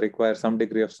themselves require some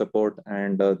degree of support.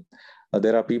 And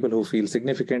there are people who feel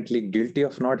significantly guilty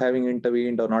of not having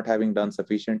intervened or not having done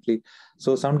sufficiently.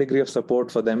 So some degree of support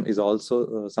for them is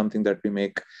also something that we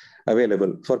make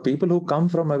available. For people who come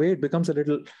from away, it becomes a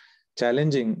little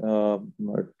challenging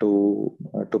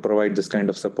to provide this kind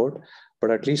of support.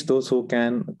 But at least those who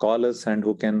can call us and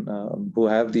who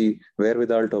have the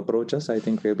wherewithal to approach us, I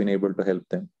think we have been able to help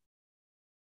them.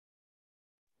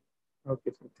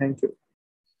 Okay, sir. Thank you.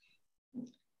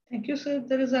 Thank you, sir.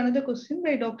 There is another question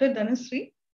by Dr.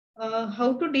 Dhanasri.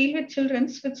 How to deal with children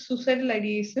with suicidal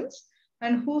ideations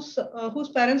and whose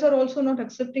parents are also not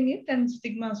accepting it and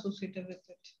stigma associated with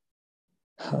it?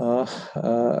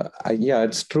 Yeah,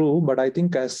 it's true. But I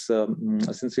think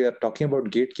since we are talking about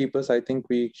gatekeepers, I think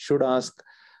we should ask,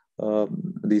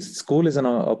 the school is an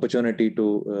opportunity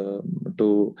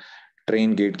to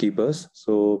train gatekeepers.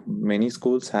 So many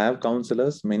schools have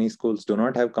counselors, many schools do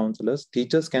not have counselors.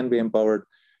 Teachers can be empowered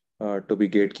to be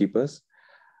gatekeepers.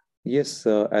 Yes,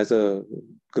 as a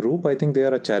group, I think they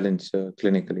are a challenge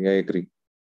clinically. I agree.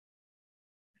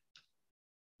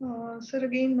 Sir,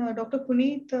 again, Dr.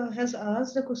 Puneet has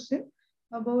asked a question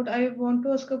about, I want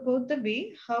to ask about the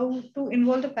way how to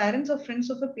involve the parents or friends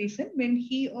of a patient when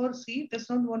he or she does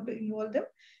not want to involve them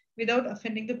without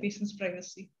offending the patient's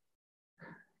privacy.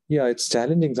 Yeah, it's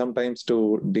challenging sometimes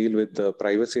to deal with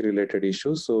privacy related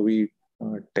issues. So we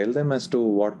tell them as to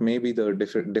what may be the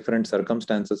different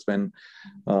circumstances when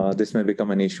this may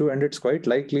become an issue. And it's quite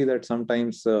likely that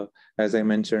sometimes, as I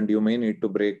mentioned, you may need to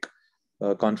break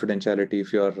confidentiality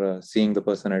if you're seeing the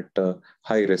person at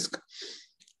high risk.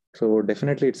 So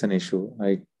definitely it's an issue.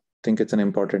 I think it's an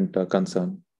important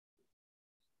concern.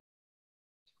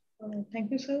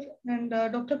 Thank you, sir. And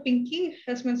Dr. Pinky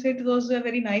has mentioned it was a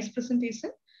very nice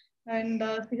presentation. And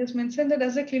she has mentioned that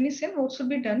as a clinician, what should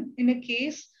be done in a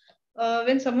case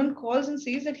when someone calls and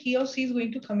says that he or she is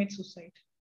going to commit suicide?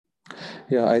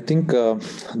 Yeah, I think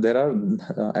there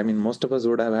are, most of us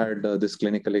would have had this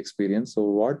clinical experience. So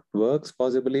what works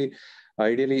possibly,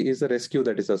 ideally, is a rescue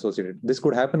that is associated. This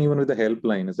could happen even with the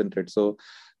helpline, isn't it? So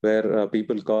where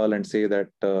people call and say that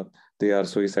they are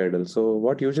suicidal. So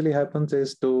what usually happens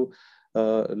is to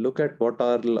look at what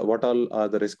all are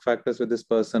the risk factors with this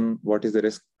person, what is the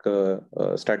risk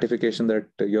stratification that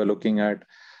you're looking at,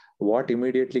 what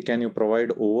immediately can you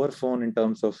provide over phone in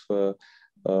terms of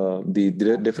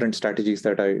the different strategies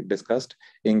that I discussed.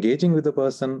 Engaging with the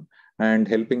person and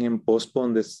helping him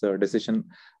postpone this decision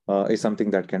is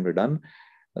something that can be done.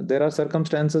 There are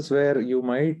circumstances where you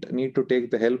might need to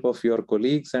take the help of your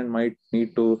colleagues and might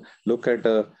need to look at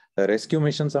a rescue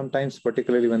mission sometimes,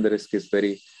 particularly when the risk is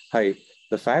very high.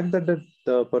 The fact that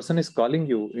the person is calling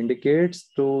you indicates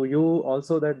to you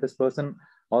also that this person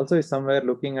also is somewhere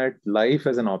looking at life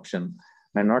as an option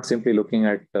and not simply looking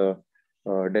at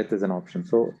death as an option.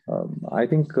 So I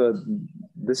think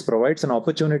this provides an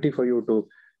opportunity for you to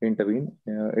intervene.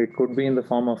 It could be in the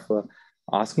form of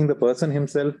asking the person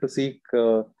himself to seek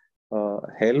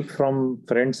help from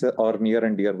friends or near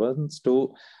and dear ones,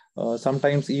 to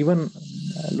sometimes even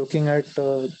looking at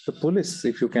the police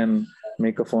if you can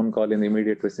make a phone call in the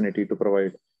immediate vicinity to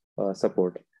provide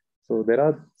support. So there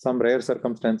are some rare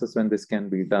circumstances when this can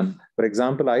be done. For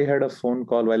example, I had a phone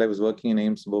call while I was working in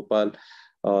AIIMS Bhopal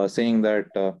saying that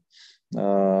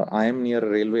I am near a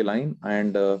railway line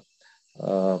and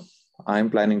I am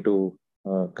planning to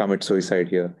commit suicide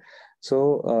here.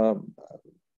 So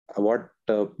what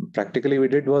practically we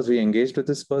did was we engaged with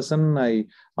this person. I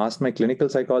asked my clinical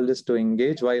psychologist to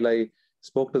engage while I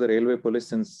spoke to the railway police,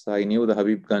 since I knew the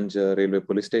Habibganj railway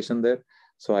police station there.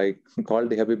 So I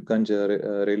called the Habibganj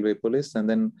railway police, and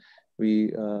then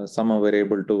we somehow were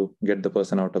able to get the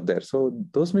person out of there. So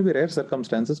those may be rare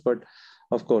circumstances, but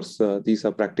of course, these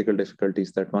are practical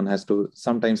difficulties that one has to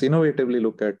sometimes innovatively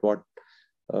look at what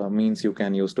means you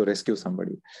can use to rescue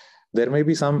somebody. There may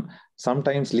be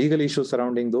sometimes legal issues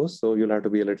surrounding those, so you'll have to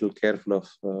be a little careful of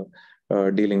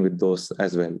dealing with those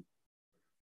as well.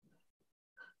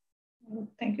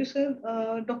 Thank you, sir.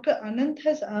 Dr. Anand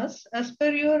has asked, as per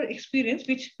your experience,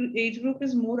 which age group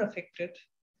is more affected?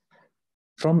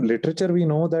 From literature, we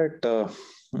know that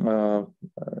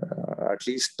at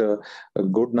least a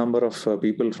good number of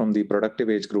people from the productive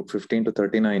age group, 15 to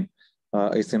 39,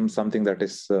 is something that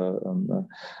is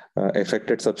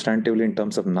affected substantively in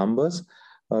terms of numbers.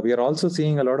 We are also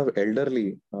seeing a lot of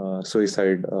elderly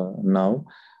suicide now,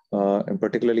 and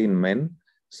particularly in men.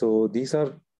 So these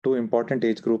are two important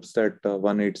age groups that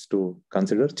one needs to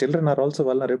consider. Children are also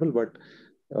vulnerable, but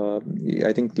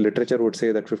I think literature would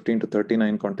say that 15 to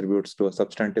 39 contributes to a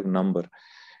substantive number.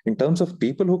 In terms of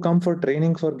people who come for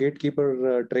training, for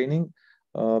gatekeeper training,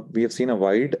 we have seen a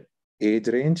wide age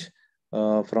range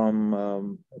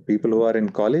from people who are in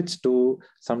college to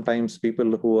sometimes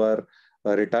people who are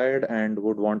retired and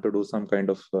would want to do some kind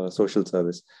of social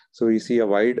service. So we see a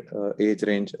wide age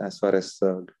range as far as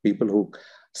people who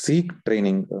seek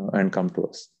training and come to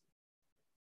us.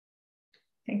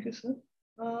 Thank you, sir.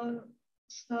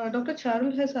 Dr.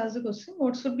 Charul has asked a question: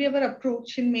 what should be our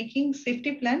approach in making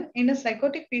safety plan in a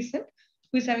psychotic patient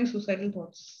who is having suicidal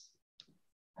thoughts?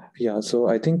 Yeah, so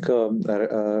I think,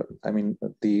 the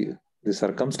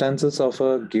circumstances of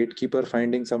a gatekeeper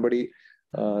finding somebody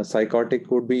psychotic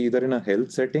would be either in a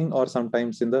health setting or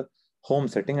sometimes in the home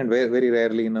setting, and very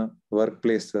rarely in a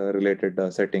workplace related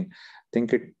setting. I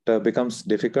think it becomes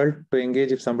difficult to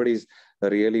engage if somebody is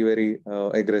really very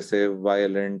aggressive,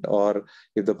 violent, or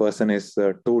if the person is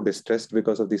too distressed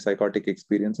because of the psychotic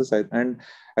experiences. And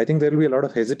I think there will be a lot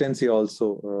of hesitancy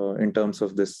also in terms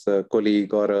of this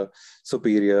colleague or a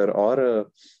superior or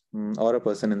a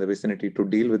person in the vicinity to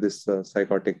deal with this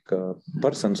psychotic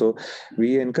person. So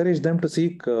we encourage them to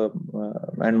seek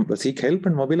help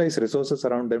and mobilize resources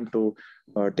around them to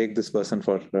take this person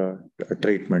for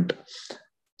treatment.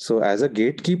 So as a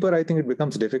gatekeeper, I think it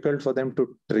becomes difficult for them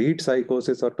to treat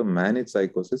psychosis or to manage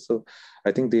psychosis. So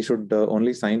I think they should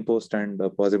only signpost and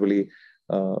possibly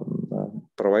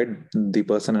provide the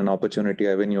person an opportunity,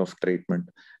 avenue of treatment.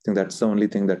 I think that's the only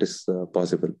thing that is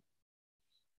possible.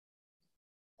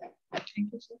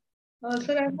 Thank you, sir.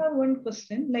 Sir, I have one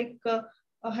question.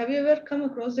 Have you ever come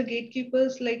across the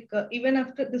gatekeepers, even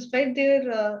after, despite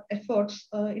their efforts,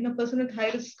 in a person with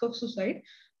high risk of suicide,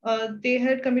 they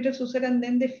had committed suicide and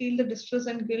then they feel the distress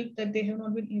and guilt that they have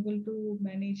not been able to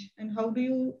manage? And how do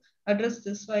you address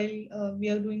this while we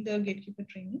are doing the gatekeeper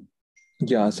training?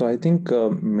 Yeah, so I think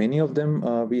many of them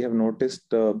we have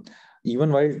noticed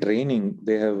even while training,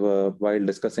 they have while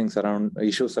discussing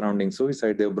issues surrounding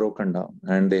suicide, they have broken down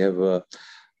and they have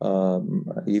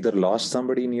either lost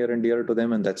somebody near and dear to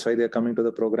them, and that's why they're coming to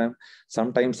the program.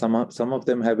 Sometimes some of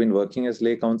them have been working as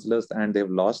lay counselors and they've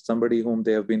lost somebody whom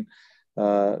they have been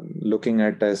looking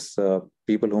at as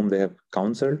people whom they have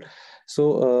counseled.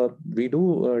 So we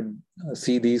do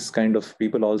see these kind of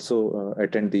people also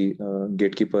attend the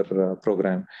gatekeeper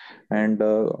program, and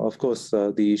of course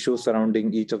the issues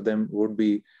surrounding each of them would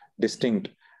be distinct,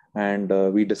 and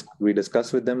we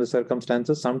discuss with them the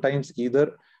circumstances. Sometimes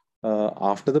either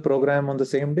after the program on the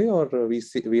same day, or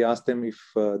we ask them if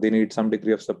they need some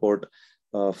degree of support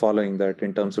following that,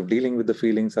 in terms of dealing with the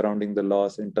feelings surrounding the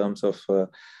loss, in terms of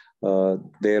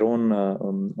their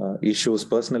own issues,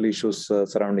 personal issues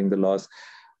surrounding the loss.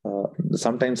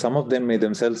 Sometimes some of them may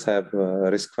themselves have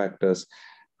risk factors.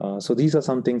 So these are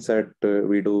some things that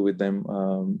we do with them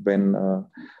when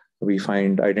we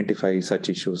identify such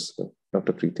issues,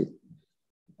 Dr. Preeti.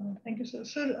 Thank you, sir.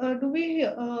 Sir, do we,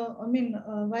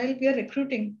 while we are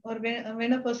recruiting or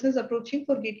when a person is approaching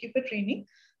for gatekeeper training,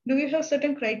 do we have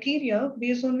certain criteria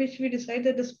based on which we decide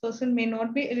that this person may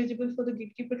not be eligible for the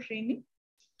gatekeeper training?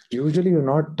 Usually you're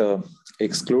not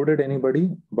excluded anybody,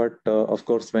 but of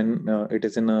course, when it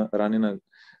is run in a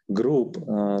group,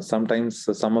 sometimes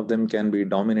some of them can be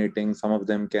dominating, some of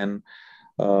them can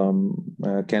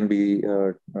be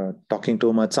talking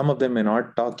too much, some of them may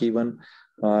not talk even.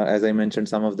 As I mentioned,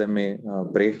 some of them may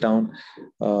break down.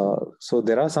 So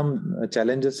there are some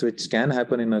challenges which can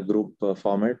happen in a group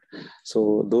format.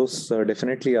 So those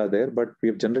definitely are there, but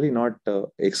we've generally not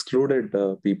excluded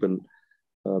people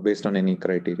based on any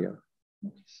criteria.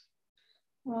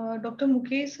 Dr.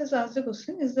 Mukesh has asked a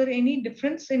question: is there any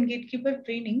difference in gatekeeper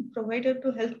training provided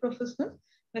to health professionals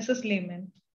versus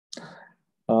laymen?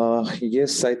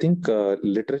 Yes, I think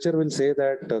literature will say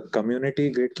that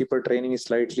community gatekeeper training is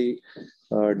slightly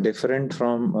different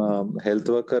from health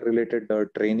worker related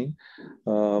training.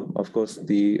 Of course,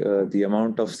 the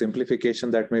amount of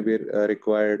simplification that may be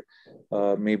required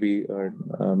may be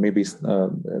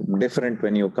different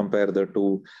when you compare the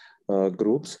two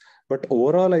groups. But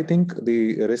overall, I think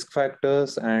the risk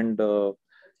factors and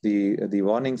the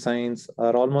warning signs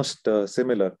are almost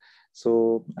similar.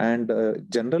 So, and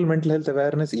general mental health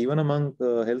awareness, even among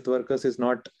health workers, is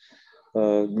not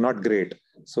great.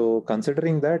 So,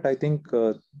 considering that, I think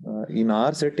in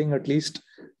our setting, at least,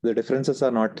 the differences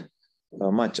are not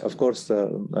much. Of course,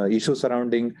 issues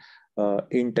surrounding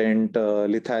intent,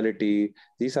 lethality,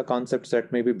 these are concepts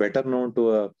that may be better known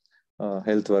to a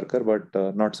health worker,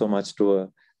 but not so much to a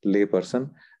lay person.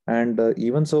 And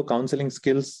even so, counseling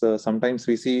skills, sometimes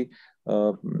we see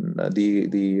there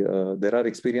are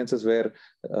experiences where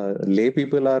lay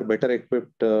people are better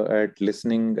equipped at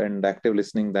listening and active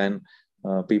listening than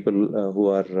people who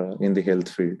are in the health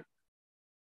field.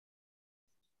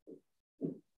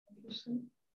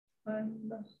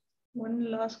 And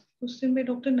one last question by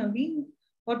Dr. Naveen: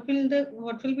 what will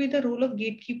be the role of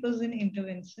gatekeepers in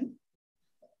intervention?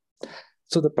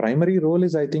 So the primary role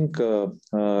is, I think,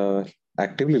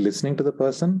 actively listening to the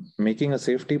person, making a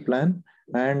safety plan,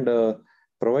 and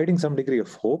providing some degree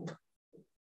of hope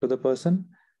to the person,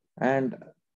 and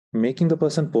making the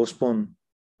person postpone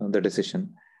the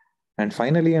decision. And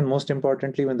finally, and most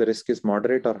importantly, when the risk is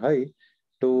moderate or high,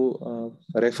 to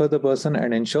refer the person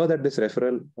and ensure that this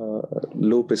referral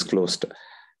loop is closed.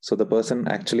 So the person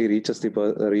actually reaches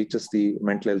the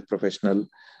mental health professional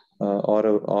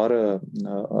or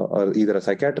either a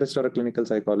psychiatrist or a clinical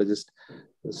psychologist,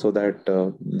 so that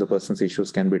the person's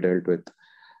issues can be dealt with.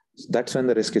 So that's when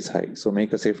the risk is high. So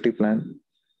make a safety plan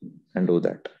and do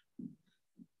that.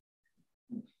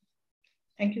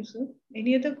 Thank you, sir.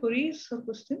 Any other queries or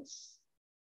questions?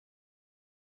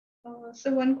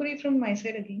 So one query from my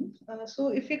side again. So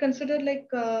if we consider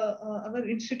our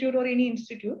institute or any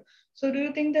institute, so do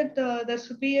you think that there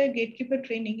should be a gatekeeper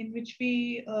training in which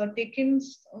we take in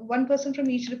one person from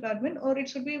each department, or it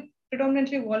should be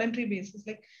predominantly voluntary basis?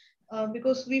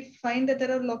 Because we find that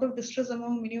there are a lot of distress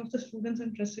among many of the students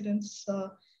and residents,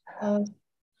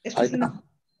 especially.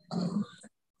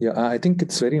 Yeah, I think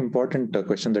it's very important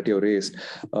question that you raised.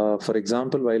 For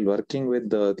example, while working with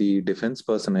the defense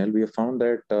personnel, we have found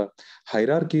that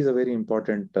hierarchy is a very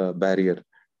important barrier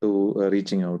to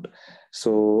reaching out.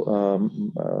 So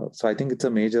I think it's a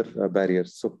major barrier.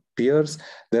 So peers,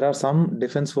 there are some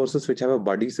defense forces which have a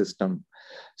buddy system.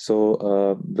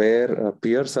 So where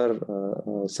peers are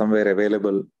somewhere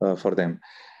available for them.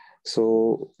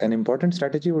 So an important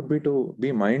strategy would be to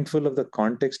be mindful of the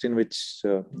context in which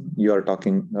you are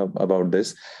talking about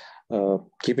this,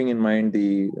 keeping in mind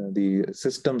the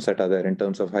systems that are there in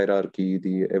terms of hierarchy,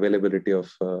 the availability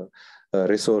of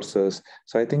resources.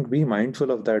 So I think be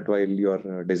mindful of that while you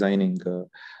are designing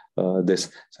this.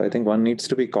 So I think one needs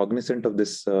to be cognizant of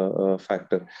this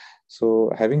factor.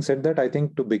 So having said that, I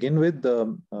think to begin with,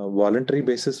 the voluntary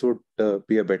basis would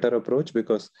be a better approach,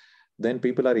 because then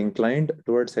people are inclined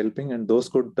towards helping, and those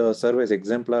could serve as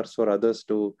exemplars for others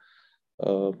to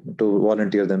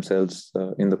volunteer themselves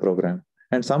in the program.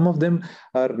 And some of them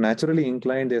are naturally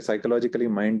inclined, they're psychologically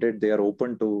minded, they are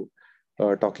open to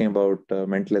talking about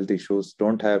mental health issues,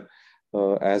 don't have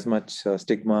as much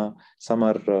stigma. Some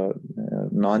are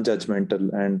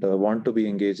non-judgmental and want to be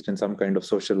engaged in some kind of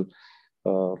social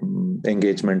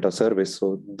engagement or service.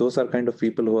 So those are kind of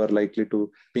people who are likely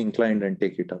to be inclined and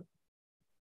take it up.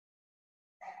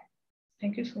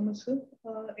 Thank you so much, sir.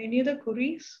 Any other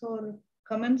queries or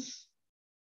comments?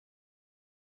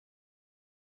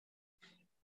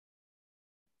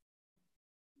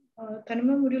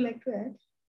 Tanima, would you like to add?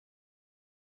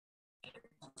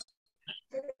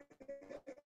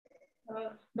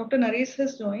 Dr. Naresh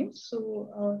has joined.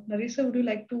 So, Naresh, would you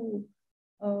like to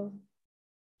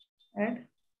add?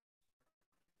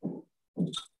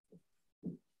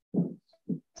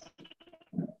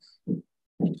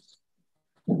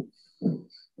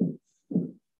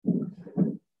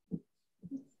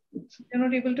 They're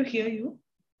not able to hear you.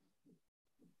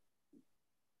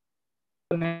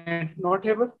 Not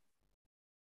able.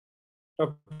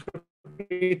 Dr.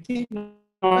 Preeti,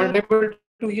 not able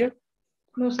to hear.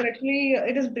 No, sir. Actually,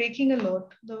 it is breaking a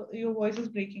lot. Your voice is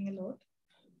breaking a lot.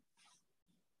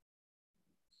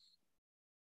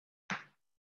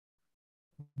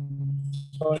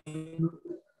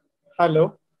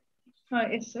 Hello.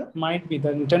 Yes, sir. Might be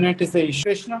the internet is the issue.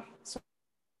 Krishna.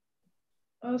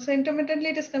 So intermittently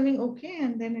it is coming okay,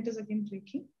 and then it is again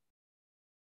breaking.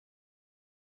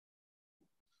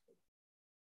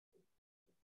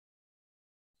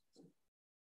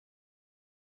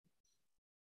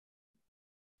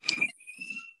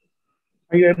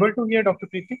 Are you able to hear, Dr.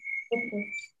 Preeti? Okay.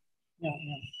 Yeah.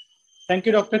 Thank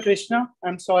you, Dr. Krishna.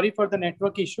 I'm sorry for the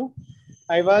network issue.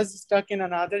 I was stuck in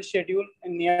another schedule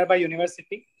in nearby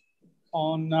university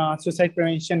on suicide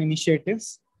prevention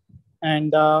initiatives.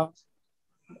 And I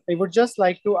would just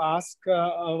like to ask,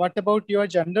 what about your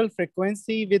general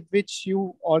frequency with which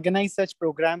you organize such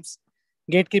programs,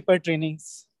 gatekeeper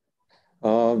trainings?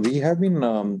 We have been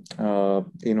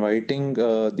inviting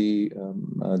the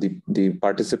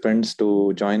participants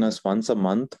to join us once a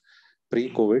month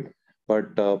pre-COVID,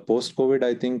 but post-COVID,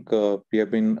 I think we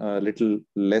have been a little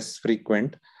less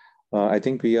frequent. I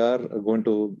think we are going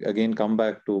to again come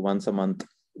back to once a month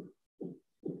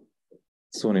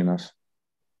soon enough.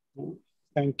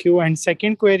 Thank you. And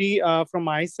second query from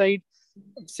my side,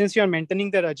 since you are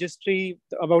maintaining the registry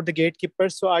about the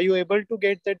gatekeepers, so are you able to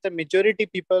get that the majority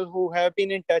people who have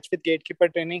been in touch with gatekeeper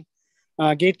training,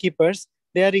 gatekeepers,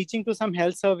 they are reaching to some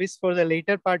health service for the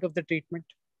later part of the treatment?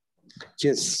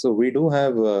 Yes, so we do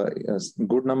have a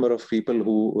good number of people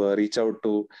who reach out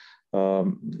to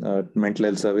mental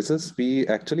health services. We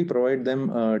actually provide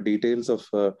them details of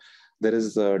there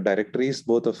is directories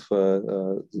both of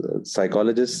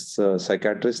psychologists,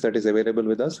 psychiatrists that is available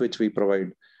with us, which we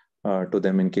provide to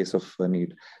them in case of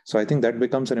need. So I think that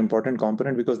becomes an important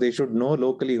component, because they should know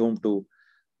locally whom to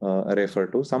refer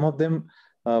to. Some of them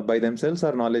by themselves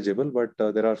are knowledgeable, but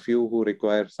there are few who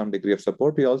require some degree of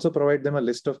support. We also provide them a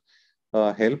list of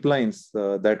helplines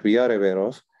that we are aware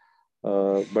of.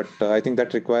 But I think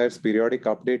that requires periodic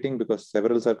updating, because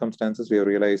several circumstances we have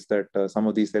realized that some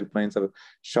of these helplines are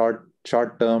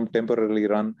short-term, temporarily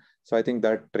run. So I think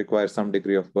that requires some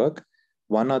degree of work.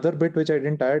 One other bit which I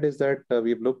didn't add is that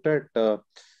we've looked at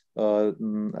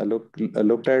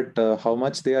how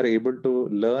much they are able to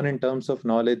learn in terms of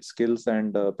knowledge, skills,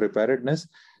 and preparedness.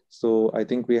 So I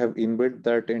think we have inbuilt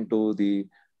that into the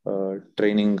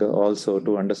training also,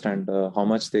 to understand how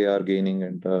much they are gaining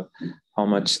and how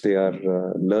much they are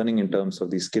learning in terms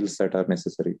of the skills that are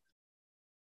necessary.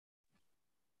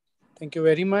 Thank you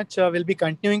very much. We'll be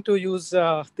continuing to use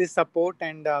this support,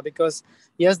 and because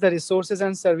yes, the resources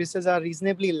and services are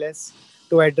reasonably less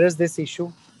to address this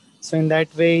issue. So in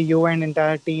that way, you and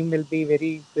entire team will be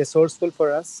very resourceful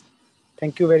for us.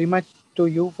 Thank you very much to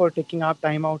you for taking our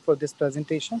time out for this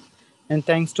presentation. And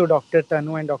thanks to Dr.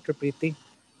 Tanu and Dr. Preeti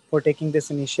for taking this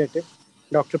initiative.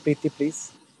 Dr. Preeti,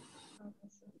 please.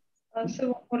 So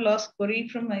one more last query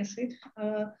from my side.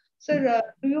 Sir,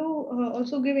 do you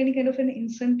also give any kind of an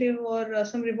incentive or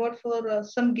some reward for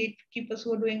some gatekeepers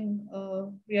who are doing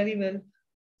really well?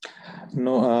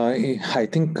 No, I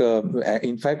think,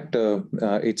 in fact,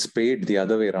 it's paid the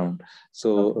other way around.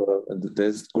 So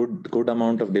there's good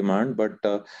amount of demand, but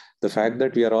the fact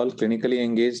that we are all clinically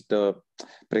engaged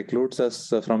precludes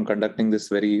us from conducting this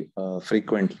very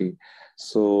frequently.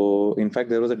 So, in fact,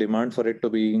 there was a demand for it to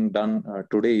being done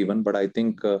today even, but I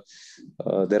think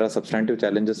there are substantive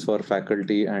challenges for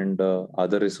faculty and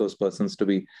other resource persons to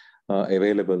be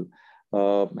available.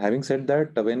 Having said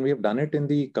that, when we have done it in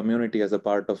the community as a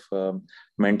part of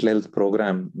mental health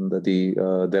program,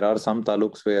 there are some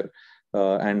taluks where,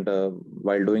 and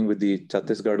while doing with the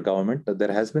Chhattisgarh government,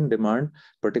 there has been demand,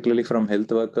 particularly from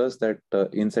health workers, that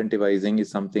incentivizing is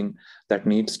something that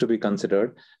needs to be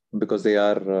considered because they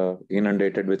are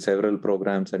inundated with several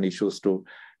programs and issues to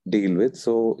deal with.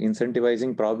 So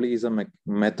incentivizing probably is a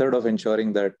method of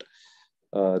ensuring that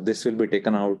this will be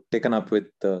taken up with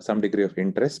some degree of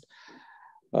interest.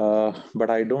 But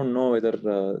I don't know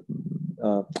whether,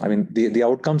 I mean, the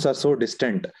outcomes are so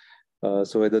distant.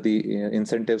 So whether the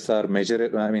incentives are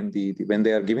measurable, I mean, when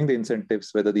they are giving the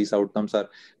incentives, whether these outcomes are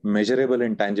measurable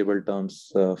in tangible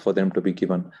terms for them to be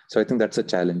given. So I think that's a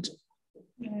challenge.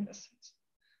 Yeah, I understand.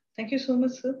 Thank you so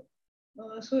much, sir.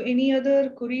 So any other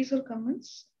queries or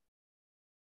comments?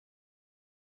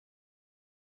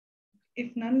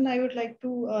 If none, I would like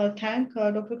to thank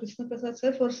Dr. Krishna Prasad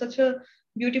sir for such a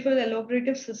beautiful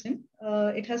elaborative session.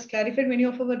 It has clarified many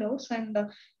of our doubts, and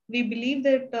we believe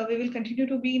that we will continue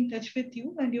to be in touch with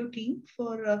you and your team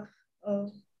for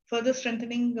further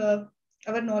strengthening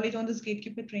our knowledge on this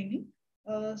gatekeeper training.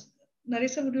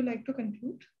 Naresa, would you like to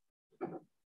conclude?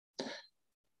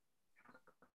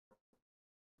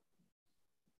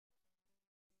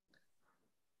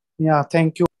 Yeah,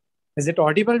 thank you. Is it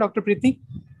audible, Dr. Preeti?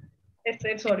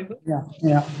 It's audible.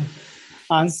 Yeah.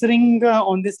 Answering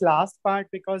on this last part,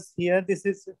 because here this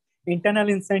is internal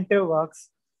incentive works.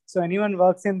 So anyone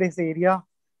works in this area,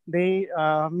 they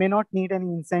may not need any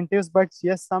incentives, but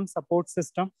yes, some support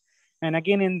system. And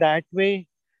again, in that way,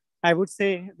 I would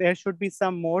say there should be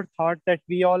some more thought that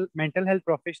we all mental health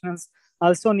professionals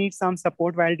also need some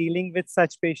support while dealing with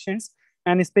such patients,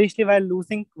 and especially while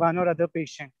losing one or other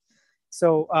patient.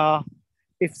 So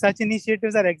if such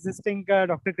initiatives are existing,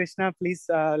 Dr. Krishna, please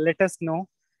let us know,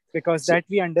 because that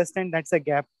we understand that's a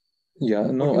gap. Yeah,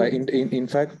 no, in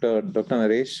fact, Dr.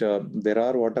 Naresh, there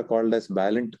are what are called as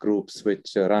Balint groups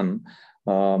which run.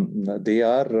 They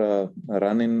are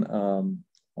run in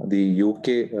the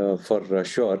UK for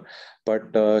sure.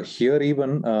 But here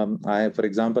even, for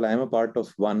example, I am a part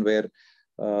of one where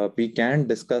we can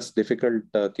discuss difficult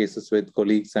cases with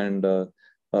colleagues and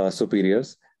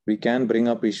superiors. We can bring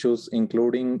up issues,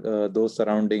 including those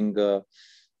surrounding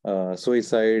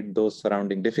suicide, those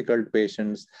surrounding difficult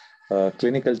patients,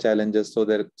 clinical challenges, so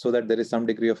that there is some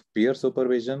degree of peer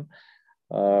supervision.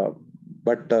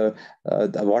 But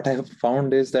what I have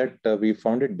found is that we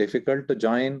found it difficult to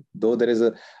join, though there is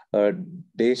a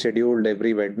day scheduled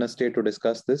every Wednesday to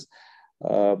discuss this.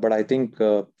 But I think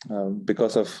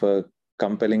because of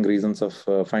compelling reasons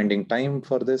of finding time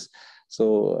for this,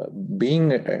 so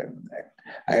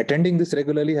attending this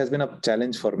regularly has been a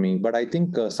challenge for me. But I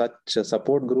think such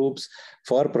support groups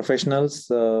for professionals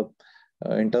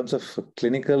in terms of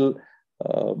clinical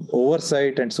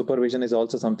oversight and supervision is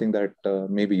also something that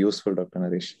may be useful, Dr.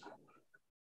 Naresh.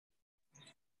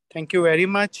 Thank you very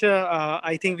much.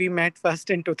 I think we met first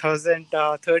in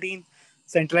 2013,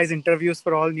 centralized interviews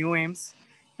for all new aims.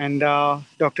 And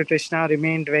Dr. Krishna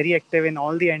remained very active in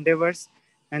all the endeavors.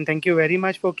 And thank you very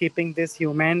much for keeping this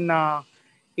human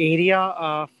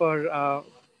area for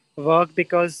work,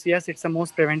 because yes, it's the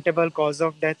most preventable cause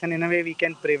of death. And in a way, we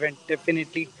can prevent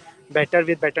definitely better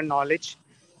with better knowledge.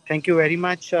 Thank you very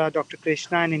much, Dr.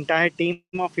 Krishna, and entire team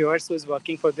of yours who is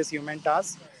working for this human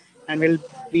task. And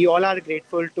we all are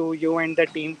grateful to you and the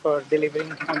team for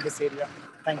delivering on this area.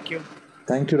 Thank you.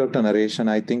 Thank you, Dr. Naresh. And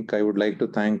I think I would like to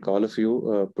thank all of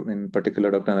you, in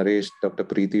particular, Dr. Naresh, Dr.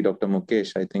 Preeti, Dr.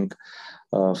 Mukesh, I think,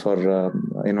 for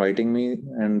inviting me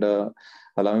and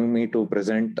allowing me to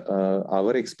present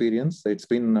our experience. It's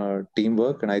been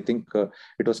teamwork, and I think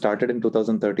it was started in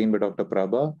 2013 by Dr.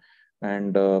 Prabha,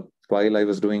 and while I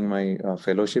was doing my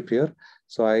fellowship here.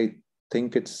 So I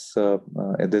think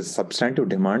there's substantive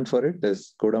demand for it.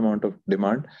 There's good amount of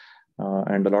demand,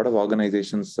 and a lot of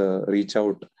organizations reach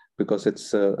out because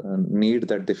it's a need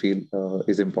that they feel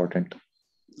is important.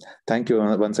 Thank you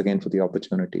once again for the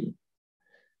opportunity.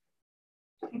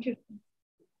 Thank you.